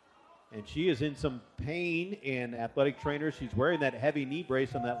 and she is in some pain, and athletic trainer, she's wearing that heavy knee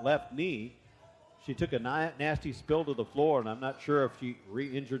brace on that left knee. She took a nasty spill to the floor, and I'm not sure if she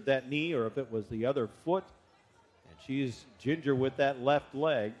re-injured that knee or if it was the other foot. She's ginger with that left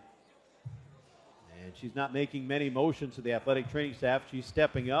leg. And she's not making many motions to the athletic training staff. She's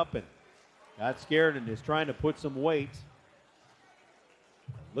stepping up and got scared and is trying to put some weight.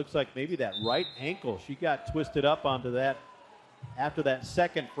 Looks like maybe that right ankle. She got twisted up onto that after that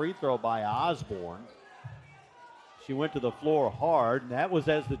second free throw by Osborne. She went to the floor hard, and that was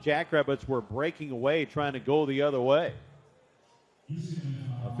as the Jackrabbits were breaking away, trying to go the other way.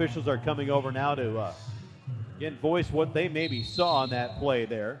 Officials are coming over now to again, voice what they maybe saw on that play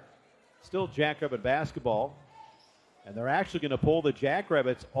there. Still Jackrabbit basketball. And they're actually going to pull the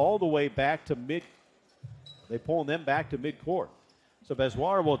Jackrabbits all the way back to mid. They're pulling them back to midcourt. So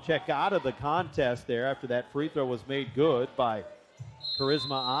Bechor will check out of the contest there after that free throw was made good by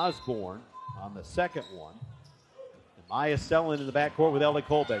Charisma Osborne on the second one. And Maya Selland in the backcourt with Ellie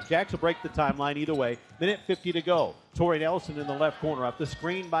Colbeck. Jacks will break the timeline either way. Minute 50 to go. Tori Nelson in the left corner off the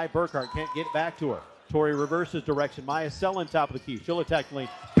screen by Burkhart. Can't get back to her. Tori reverses direction. Maya Selland top of the key. She'll attack the lane.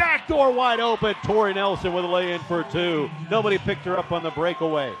 Backdoor wide open. Tori Nelson with a lay-in for 2. Nobody picked her up on the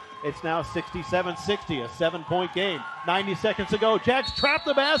breakaway. It's now 67-60, a 7-point game. 90 seconds to go. Jacks trap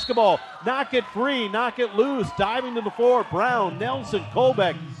the basketball. Knock it free. Knock it loose. Diving to the floor. Brown, Nelson,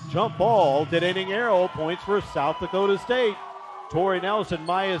 Colbeck. Jump ball. Detonating arrow. Points for South Dakota State. Tori Nelson,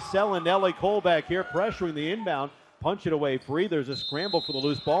 Maya Selland, Ellie Colbeck here pressuring the inbound. Punch it away free. There's a scramble for the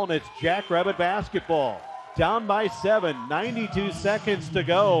loose ball, and it's Jackrabbit basketball. Down by 7, 92 seconds to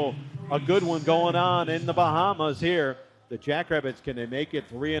go. A good one going on in the Bahamas here. The Jackrabbits, can they make it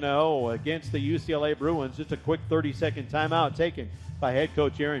 3-0 against the UCLA Bruins? Just a quick 30-second timeout taken by head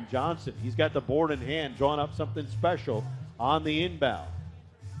coach Aaron Johnson. He's got the board in hand, drawing up something special on the inbound.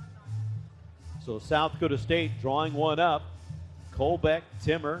 So South Dakota State drawing one up. Colbeck,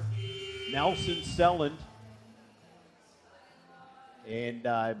 Timmer, Nelson, Selland. And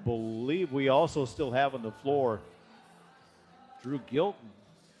I believe we also still have on the floor Drew Gilton,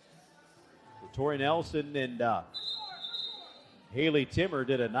 Tori Nelson, and Haley Timmer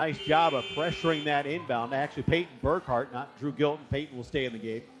did a nice job of pressuring that inbound. Actually, Peyton Burkhart, not Drew Gilton. Peyton will stay in the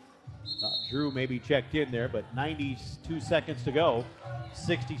game. Drew maybe checked in there, but 92 seconds to go.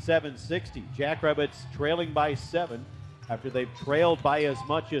 67-60. Jackrabbits trailing by 7 after they've trailed by as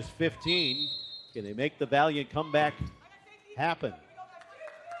much as 15. Can they make the valiant comeback happen?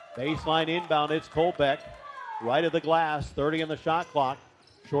 Baseline inbound, it's Colbeck. Right of the glass, 30 on the shot clock.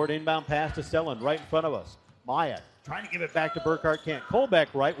 Short inbound pass to Sellen, right in front of us. Maya trying to give it back to Burkhart, can't. Colbeck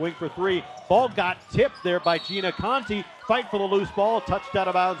right wing for 3. Ball got tipped there by Gina Conti. Fight for the loose ball, touched out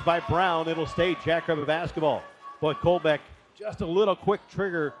of bounds by Brown. It'll stay Jackrabbit basketball. But Colbeck, just a little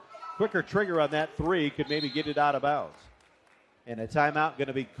quicker trigger on that 3, could maybe get it out of bounds. And a timeout going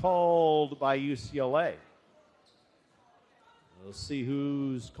to be called by UCLA. We'll see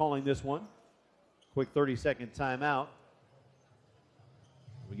who's calling this one. Quick 30-second timeout.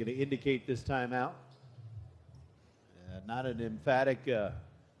 We're going to indicate this timeout. Not an emphatic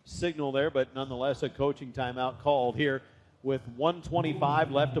signal there, but nonetheless a coaching timeout called here with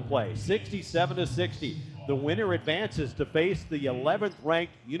 1:25 left to play. 67-60. The winner advances to face the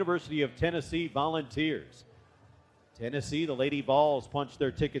 11th-ranked University of Tennessee Volunteers. Tennessee, the Lady Vols, punched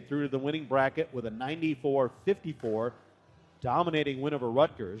their ticket through to the winning bracket with a 94-54 dominating win over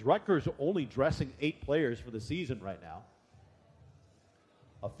Rutgers. Rutgers only dressing 8 players for the season right now.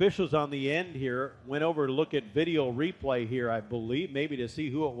 Officials on the end here went over to look at video replay here, I believe, maybe to see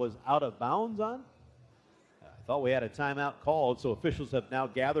who it was out of bounds on. I thought we had a timeout called, so officials have now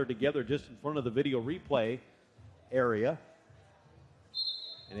gathered together just in front of the video replay area.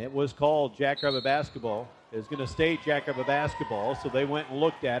 And it was called Jackrabbit basketball. It's going to stay Jackrabbit basketball, so they went and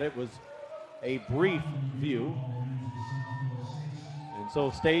looked at it. It was a brief view. And so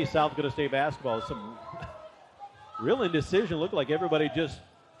stay South Dakota State basketball. Some real indecision. Looked like everybody just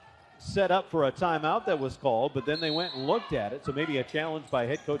set up for a timeout that was called, but then they went and looked at it. So maybe a challenge by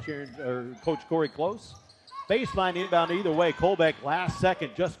head coach Coach Corey Close. Baseline inbound either way. Colbeck last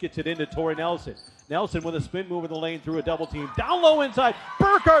second just gets it into Tori Nelson. Nelson with a spin move in the lane through a double team. Down low inside.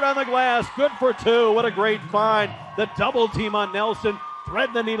 Burkhart on the glass. Good for 2. What a great find. The double team on Nelson. Thread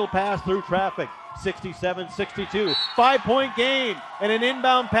the needle pass through traffic. 67-62. 5-point game. And an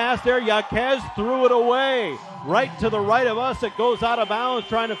inbound pass there. Yaquez threw it away. Right to the right of us. It goes out of bounds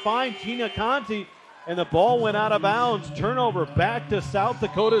trying to find Gina Conti. And the ball went out of bounds. Turnover back to South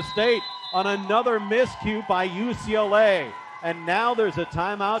Dakota State on another miscue by UCLA. And now there's a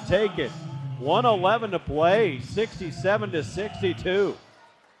timeout taken. 1:11 to play. 67-62.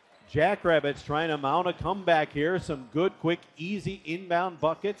 Jackrabbits trying to mount a comeback here. Some good, quick, easy inbound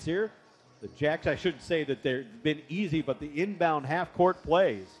buckets here. The Jacks, I shouldn't say that they've been easy, but the inbound half-court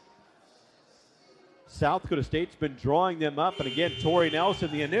plays. South Dakota State's been drawing them up. And again, Tori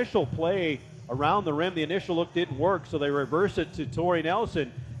Nelson, the initial play around the rim, the initial look didn't work, so they reverse it to Tori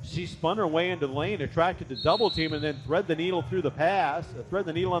Nelson. She spun her way into the lane, attracted the double team, and then thread the needle on the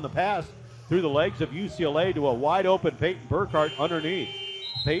pass through the legs of UCLA to a wide-open Peyton Burkhart underneath.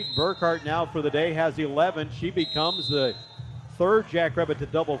 Peyton Burkhart now for the day has 11. She becomes the third Jackrabbit to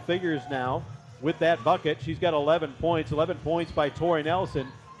double figures now with that bucket. She's got 11 points. 11 points by Tori Nelson.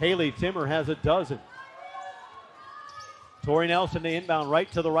 Haley Timmer has a dozen. Tori Nelson, the inbound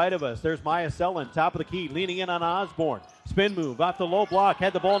right to the right of us. There's Maya Sellen, top of the key, leaning in on Osborne. Spin move off the low block,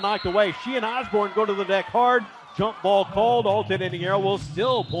 had the ball knocked away. She and Osborne go to the deck hard. Jump ball called. Alternating arrow will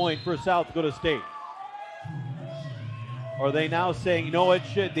still point for South Dakota State. Are they now saying, no, it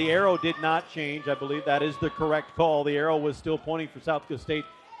should? The arrow did not change. I believe that is the correct call. The arrow was still pointing for South Dakota State.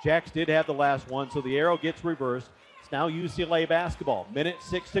 Jacks did have the last one, so the arrow gets reversed. It's now UCLA basketball. Minute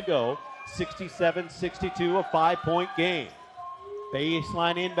 6 to go. 67-62, a 5-point game.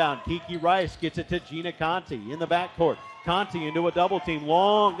 Baseline inbound. Kiki Rice gets it to Gina Conti in the backcourt. Conti into a double team.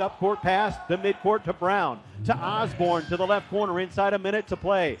 Long up court pass, the midcourt to Brown. To Osborne to the left corner. Inside a minute to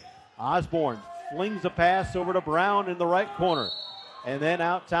play. Osborne flings a pass over to Brown in the right corner. And then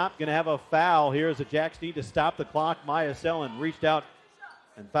out top, going to have a foul here as the Jacks need to stop the clock. Maya Sellen reached out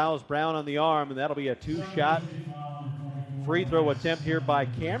and fouls Brown on the arm, and that'll be a 2-shot free throw attempt here by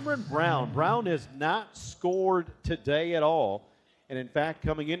Cameron Brown. Brown has not scored today at all. And in fact,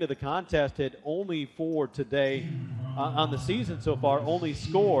 coming into the contest, had only for today on the season so far, only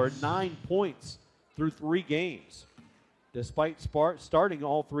scored 9 points through 3 games. Despite starting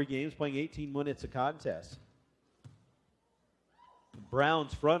all 3 games, playing 18 minutes of contest.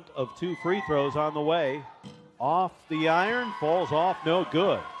 Brown's front of 2 free throws on the way. Off the iron, falls off, no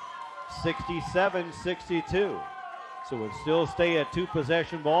good. 67-62. So we'll still stay a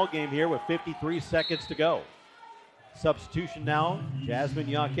 2-possession ball game here with 53 seconds to go. Substitution now. Jasmine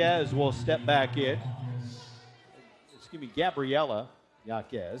Yaquez will step back in. It's Gabriella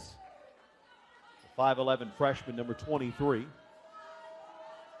Yaquez, 5'11 freshman, number 23.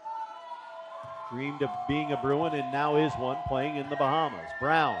 Dreamed of being a Bruin and now is one, playing in the Bahamas.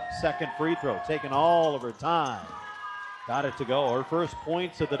 Brown, second free throw, taking all of her time. Got it to go. Her first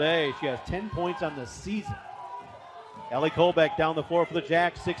points of the day. She has 10 points on the season. Ellie Colbeck down the floor for the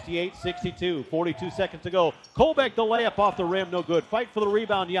Jacks, 68-62, 42 seconds to go. Colbeck the layup off the rim, no good. Fight for the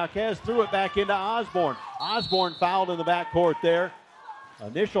rebound. Yaquez threw it back into Osborne. Osborne fouled in the backcourt there.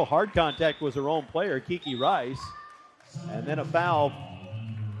 Initial hard contact was her own player, Kiki Rice. And then a foul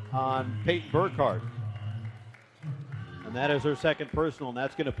on Peyton Burkhardt. And that is her second personal, and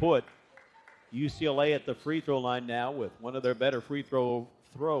that's going to put UCLA at the free throw line now with one of their better free throw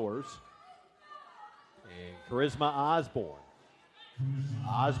throwers. And Charisma Osborne.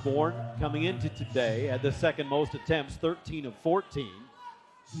 Osborne coming into today had the second most attempts, 13 of 14.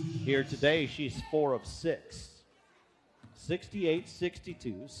 Here today, she's 4 of 6.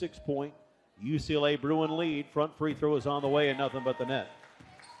 68-62, 6-point UCLA Bruin lead. Front free throw is on the way and nothing but the net.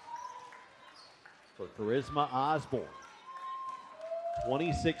 For Charisma Osborne.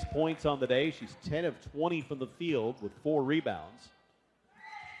 26 points on the day. She's 10 of 20 from the field with 4 rebounds.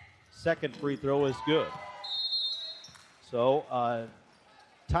 Second free throw is good. So,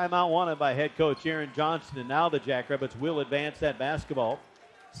 timeout wanted by head coach Aaron Johnston, and now the Jackrabbits will advance that basketball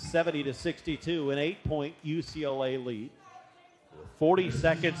 70-62, an 8-point UCLA lead with 40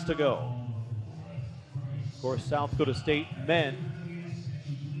 seconds to go. Of course, South Dakota State men,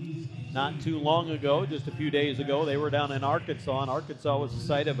 not too long ago, just a few days ago, they were down in Arkansas, and Arkansas was the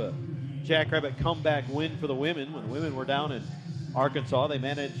site of a Jackrabbit comeback win for the women. When the women were down in Arkansas, they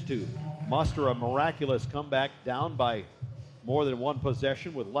managed to muster a miraculous comeback down by more than one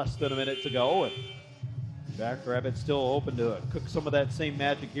possession with less than a minute to go. And Jackrabbits still open to cook some of that same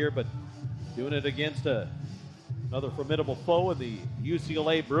magic here, but doing it against another formidable foe in the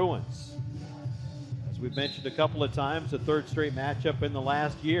UCLA Bruins. As we've mentioned a couple of times, the third straight matchup in the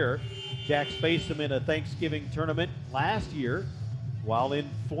last year. Jacks faced them in a Thanksgiving tournament last year while in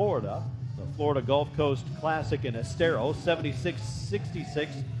Florida. The Florida Gulf Coast Classic in Estero,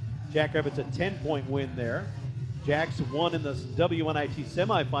 76-66. Jackrabbits a 10-point win there. Jacks won in the WNIT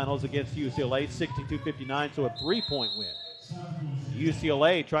semifinals against UCLA, 62-59, so a 3-point win.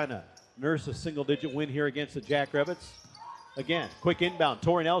 UCLA trying to nurse a single-digit win here against the Jackrabbits. Again, quick inbound.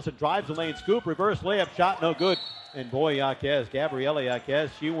 Tori Nelson drives the lane, scoop, reverse layup, shot no good. And boy, Yaquez, Gabriella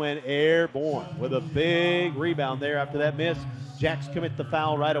Yaquez, she went airborne with a big rebound there after that miss. Jacks commit the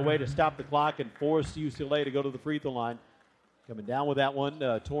foul right away to stop the clock and force UCLA to go to the free throw line. Coming down with that one,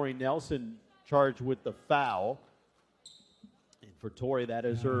 Tori Nelson charged with the foul. And for Tori, that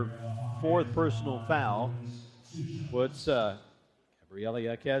is her 4th personal foul. Puts Gabriella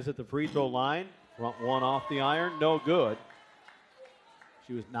Yaquez at the free throw line. Front one off the iron, no good.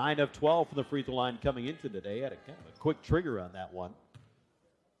 She was 9 of 12 from the free throw line coming into today. Had a kind of a quick trigger on that one.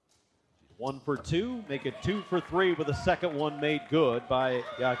 1 for 2, make it 2 for 3 with the second one made good by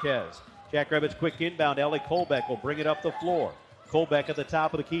Yaquez. Jackrabbits quick inbound. Ellie Colbeck will bring it up the floor. Colbeck at the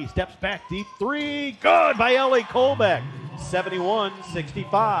top of the key. Steps back deep. 3. Good by Ellie Colbeck.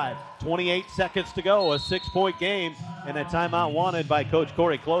 71-65. 28 seconds to go. A 6-point game. And a timeout wanted by Coach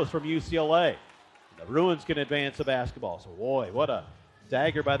Corey Close from UCLA. The Bruins can advance the basketball. So, boy, what a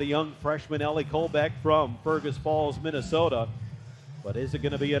dagger by the young freshman Ellie Colbeck from Fergus Falls, Minnesota. But is it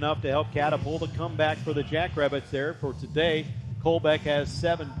going to be enough to help catapult a comeback for the Jackrabbits there? For today, Colbeck has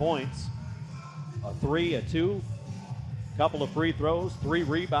 7 points. A 3, a 2, couple of free throws, 3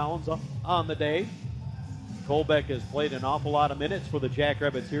 rebounds on the day. Colbeck has played an awful lot of minutes for the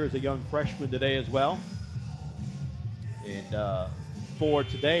Jackrabbits here as a young freshman today as well. And for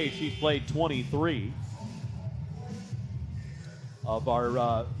today, she's played 23 of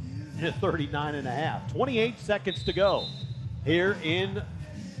our 39 and a half. 28 seconds to go here in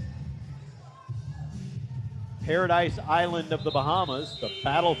Paradise Island of the Bahamas, the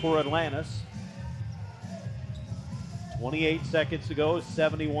battle for Atlantis. 28 seconds to go,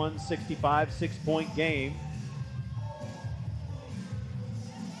 71-65, 6-point game.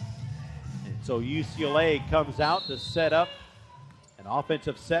 And so UCLA comes out to set up an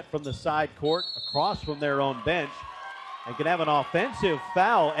offensive set from the side court across from their own bench and can have an offensive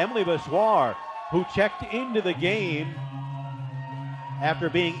foul. Emily Bessoir, who checked into the game after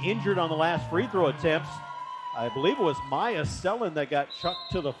being injured on the last free throw attempts. I believe it was Maya Sellen that got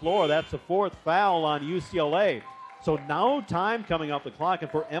chucked to the floor. That's the 4th foul on UCLA. So now time coming off the clock,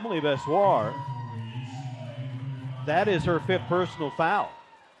 and for Emily Bessoir, that is her 5th personal foul.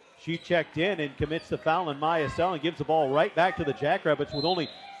 She checked in and commits the foul, and Maya Sellen gives the ball right back to the Jackrabbits with only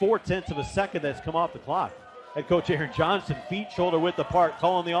 0.4 of a second that's come off the clock. Head coach Aaron Johnson, feet shoulder width apart,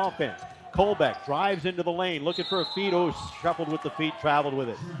 calling the offense. Colbeck drives into the lane, looking for a feed. Oh, shuffled with the feet, traveled with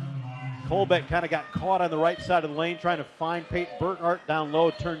it. Colbeck kind of got caught on the right side of the lane, trying to find Peyton Burkhart down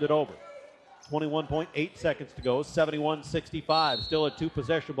low, turned it over. 21.8 seconds to go, 71-65. Still a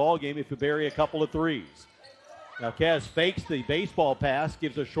two-possession ball game if you bury a couple of threes. Now Kaz fakes the baseball pass,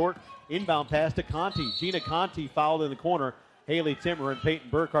 gives a short inbound pass to Conti. Gina Conti fouled in the corner. Haley Timmer and Peyton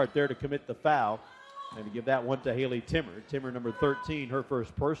Burkhart there to commit the foul. And to give that one to Haley Timmer. Timmer, number 13, her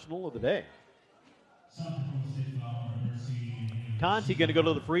first personal of the day. Conti going to go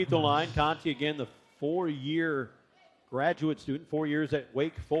to the free throw line. Conti, again, the 4-year graduate student, 4 years at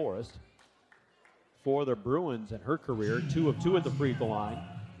Wake Forest for the Bruins in her career. 2 of 2 at the free throw line.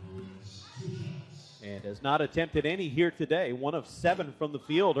 And has not attempted any here today. 1 of 7 from the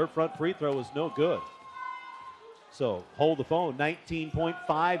field. Her front free throw is no good. So hold the phone.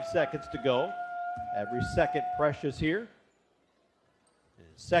 19.5 seconds to go. Every second precious here. And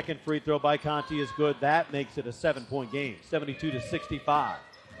second free throw by Conti is good. That makes it a 7-point game. 72-65.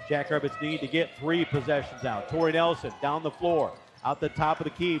 Jackrabbits need to get 3 possessions out. Tori Nelson down the floor. Out the top of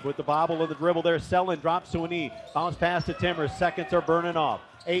the key with the bobble of the dribble there. Selin drops to a knee. Bounce pass to Timmer. Seconds are burning off.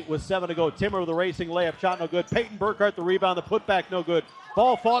 8 with 7 to go. Timmer with a racing layup. Shot no good. Peyton Burkhart the rebound. The putback no good.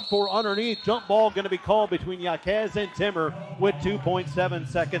 Ball fought for underneath. Jump ball going to be called between Yaquez and Timmer with 2.7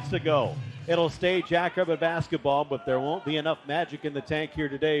 seconds to go. It'll stay Jackrabbit basketball, but there won't be enough magic in the tank here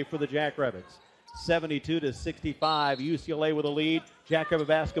today for the Jackrabbits. 72-65. UCLA with a lead. Jackrabbit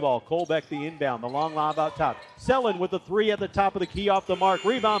basketball. Colbeck the inbound. The long lob out top. Selin with the 3 at the top of the key off the mark.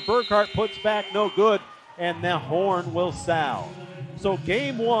 Rebound. Burkhart puts back. No good. And the horn will sound. So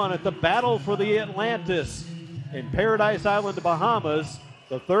game 1 at the battle for the Atlantis in Paradise Island, the Bahamas.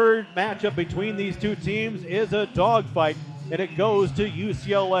 The third matchup between these two teams is a dogfight, and it goes to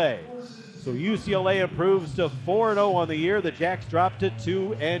UCLA. So UCLA improves to 4-0 on the year. The Jacks drop to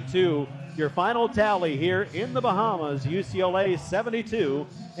 2-2. Your final tally here in the Bahamas, UCLA 72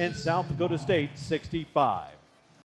 and South Dakota State 65.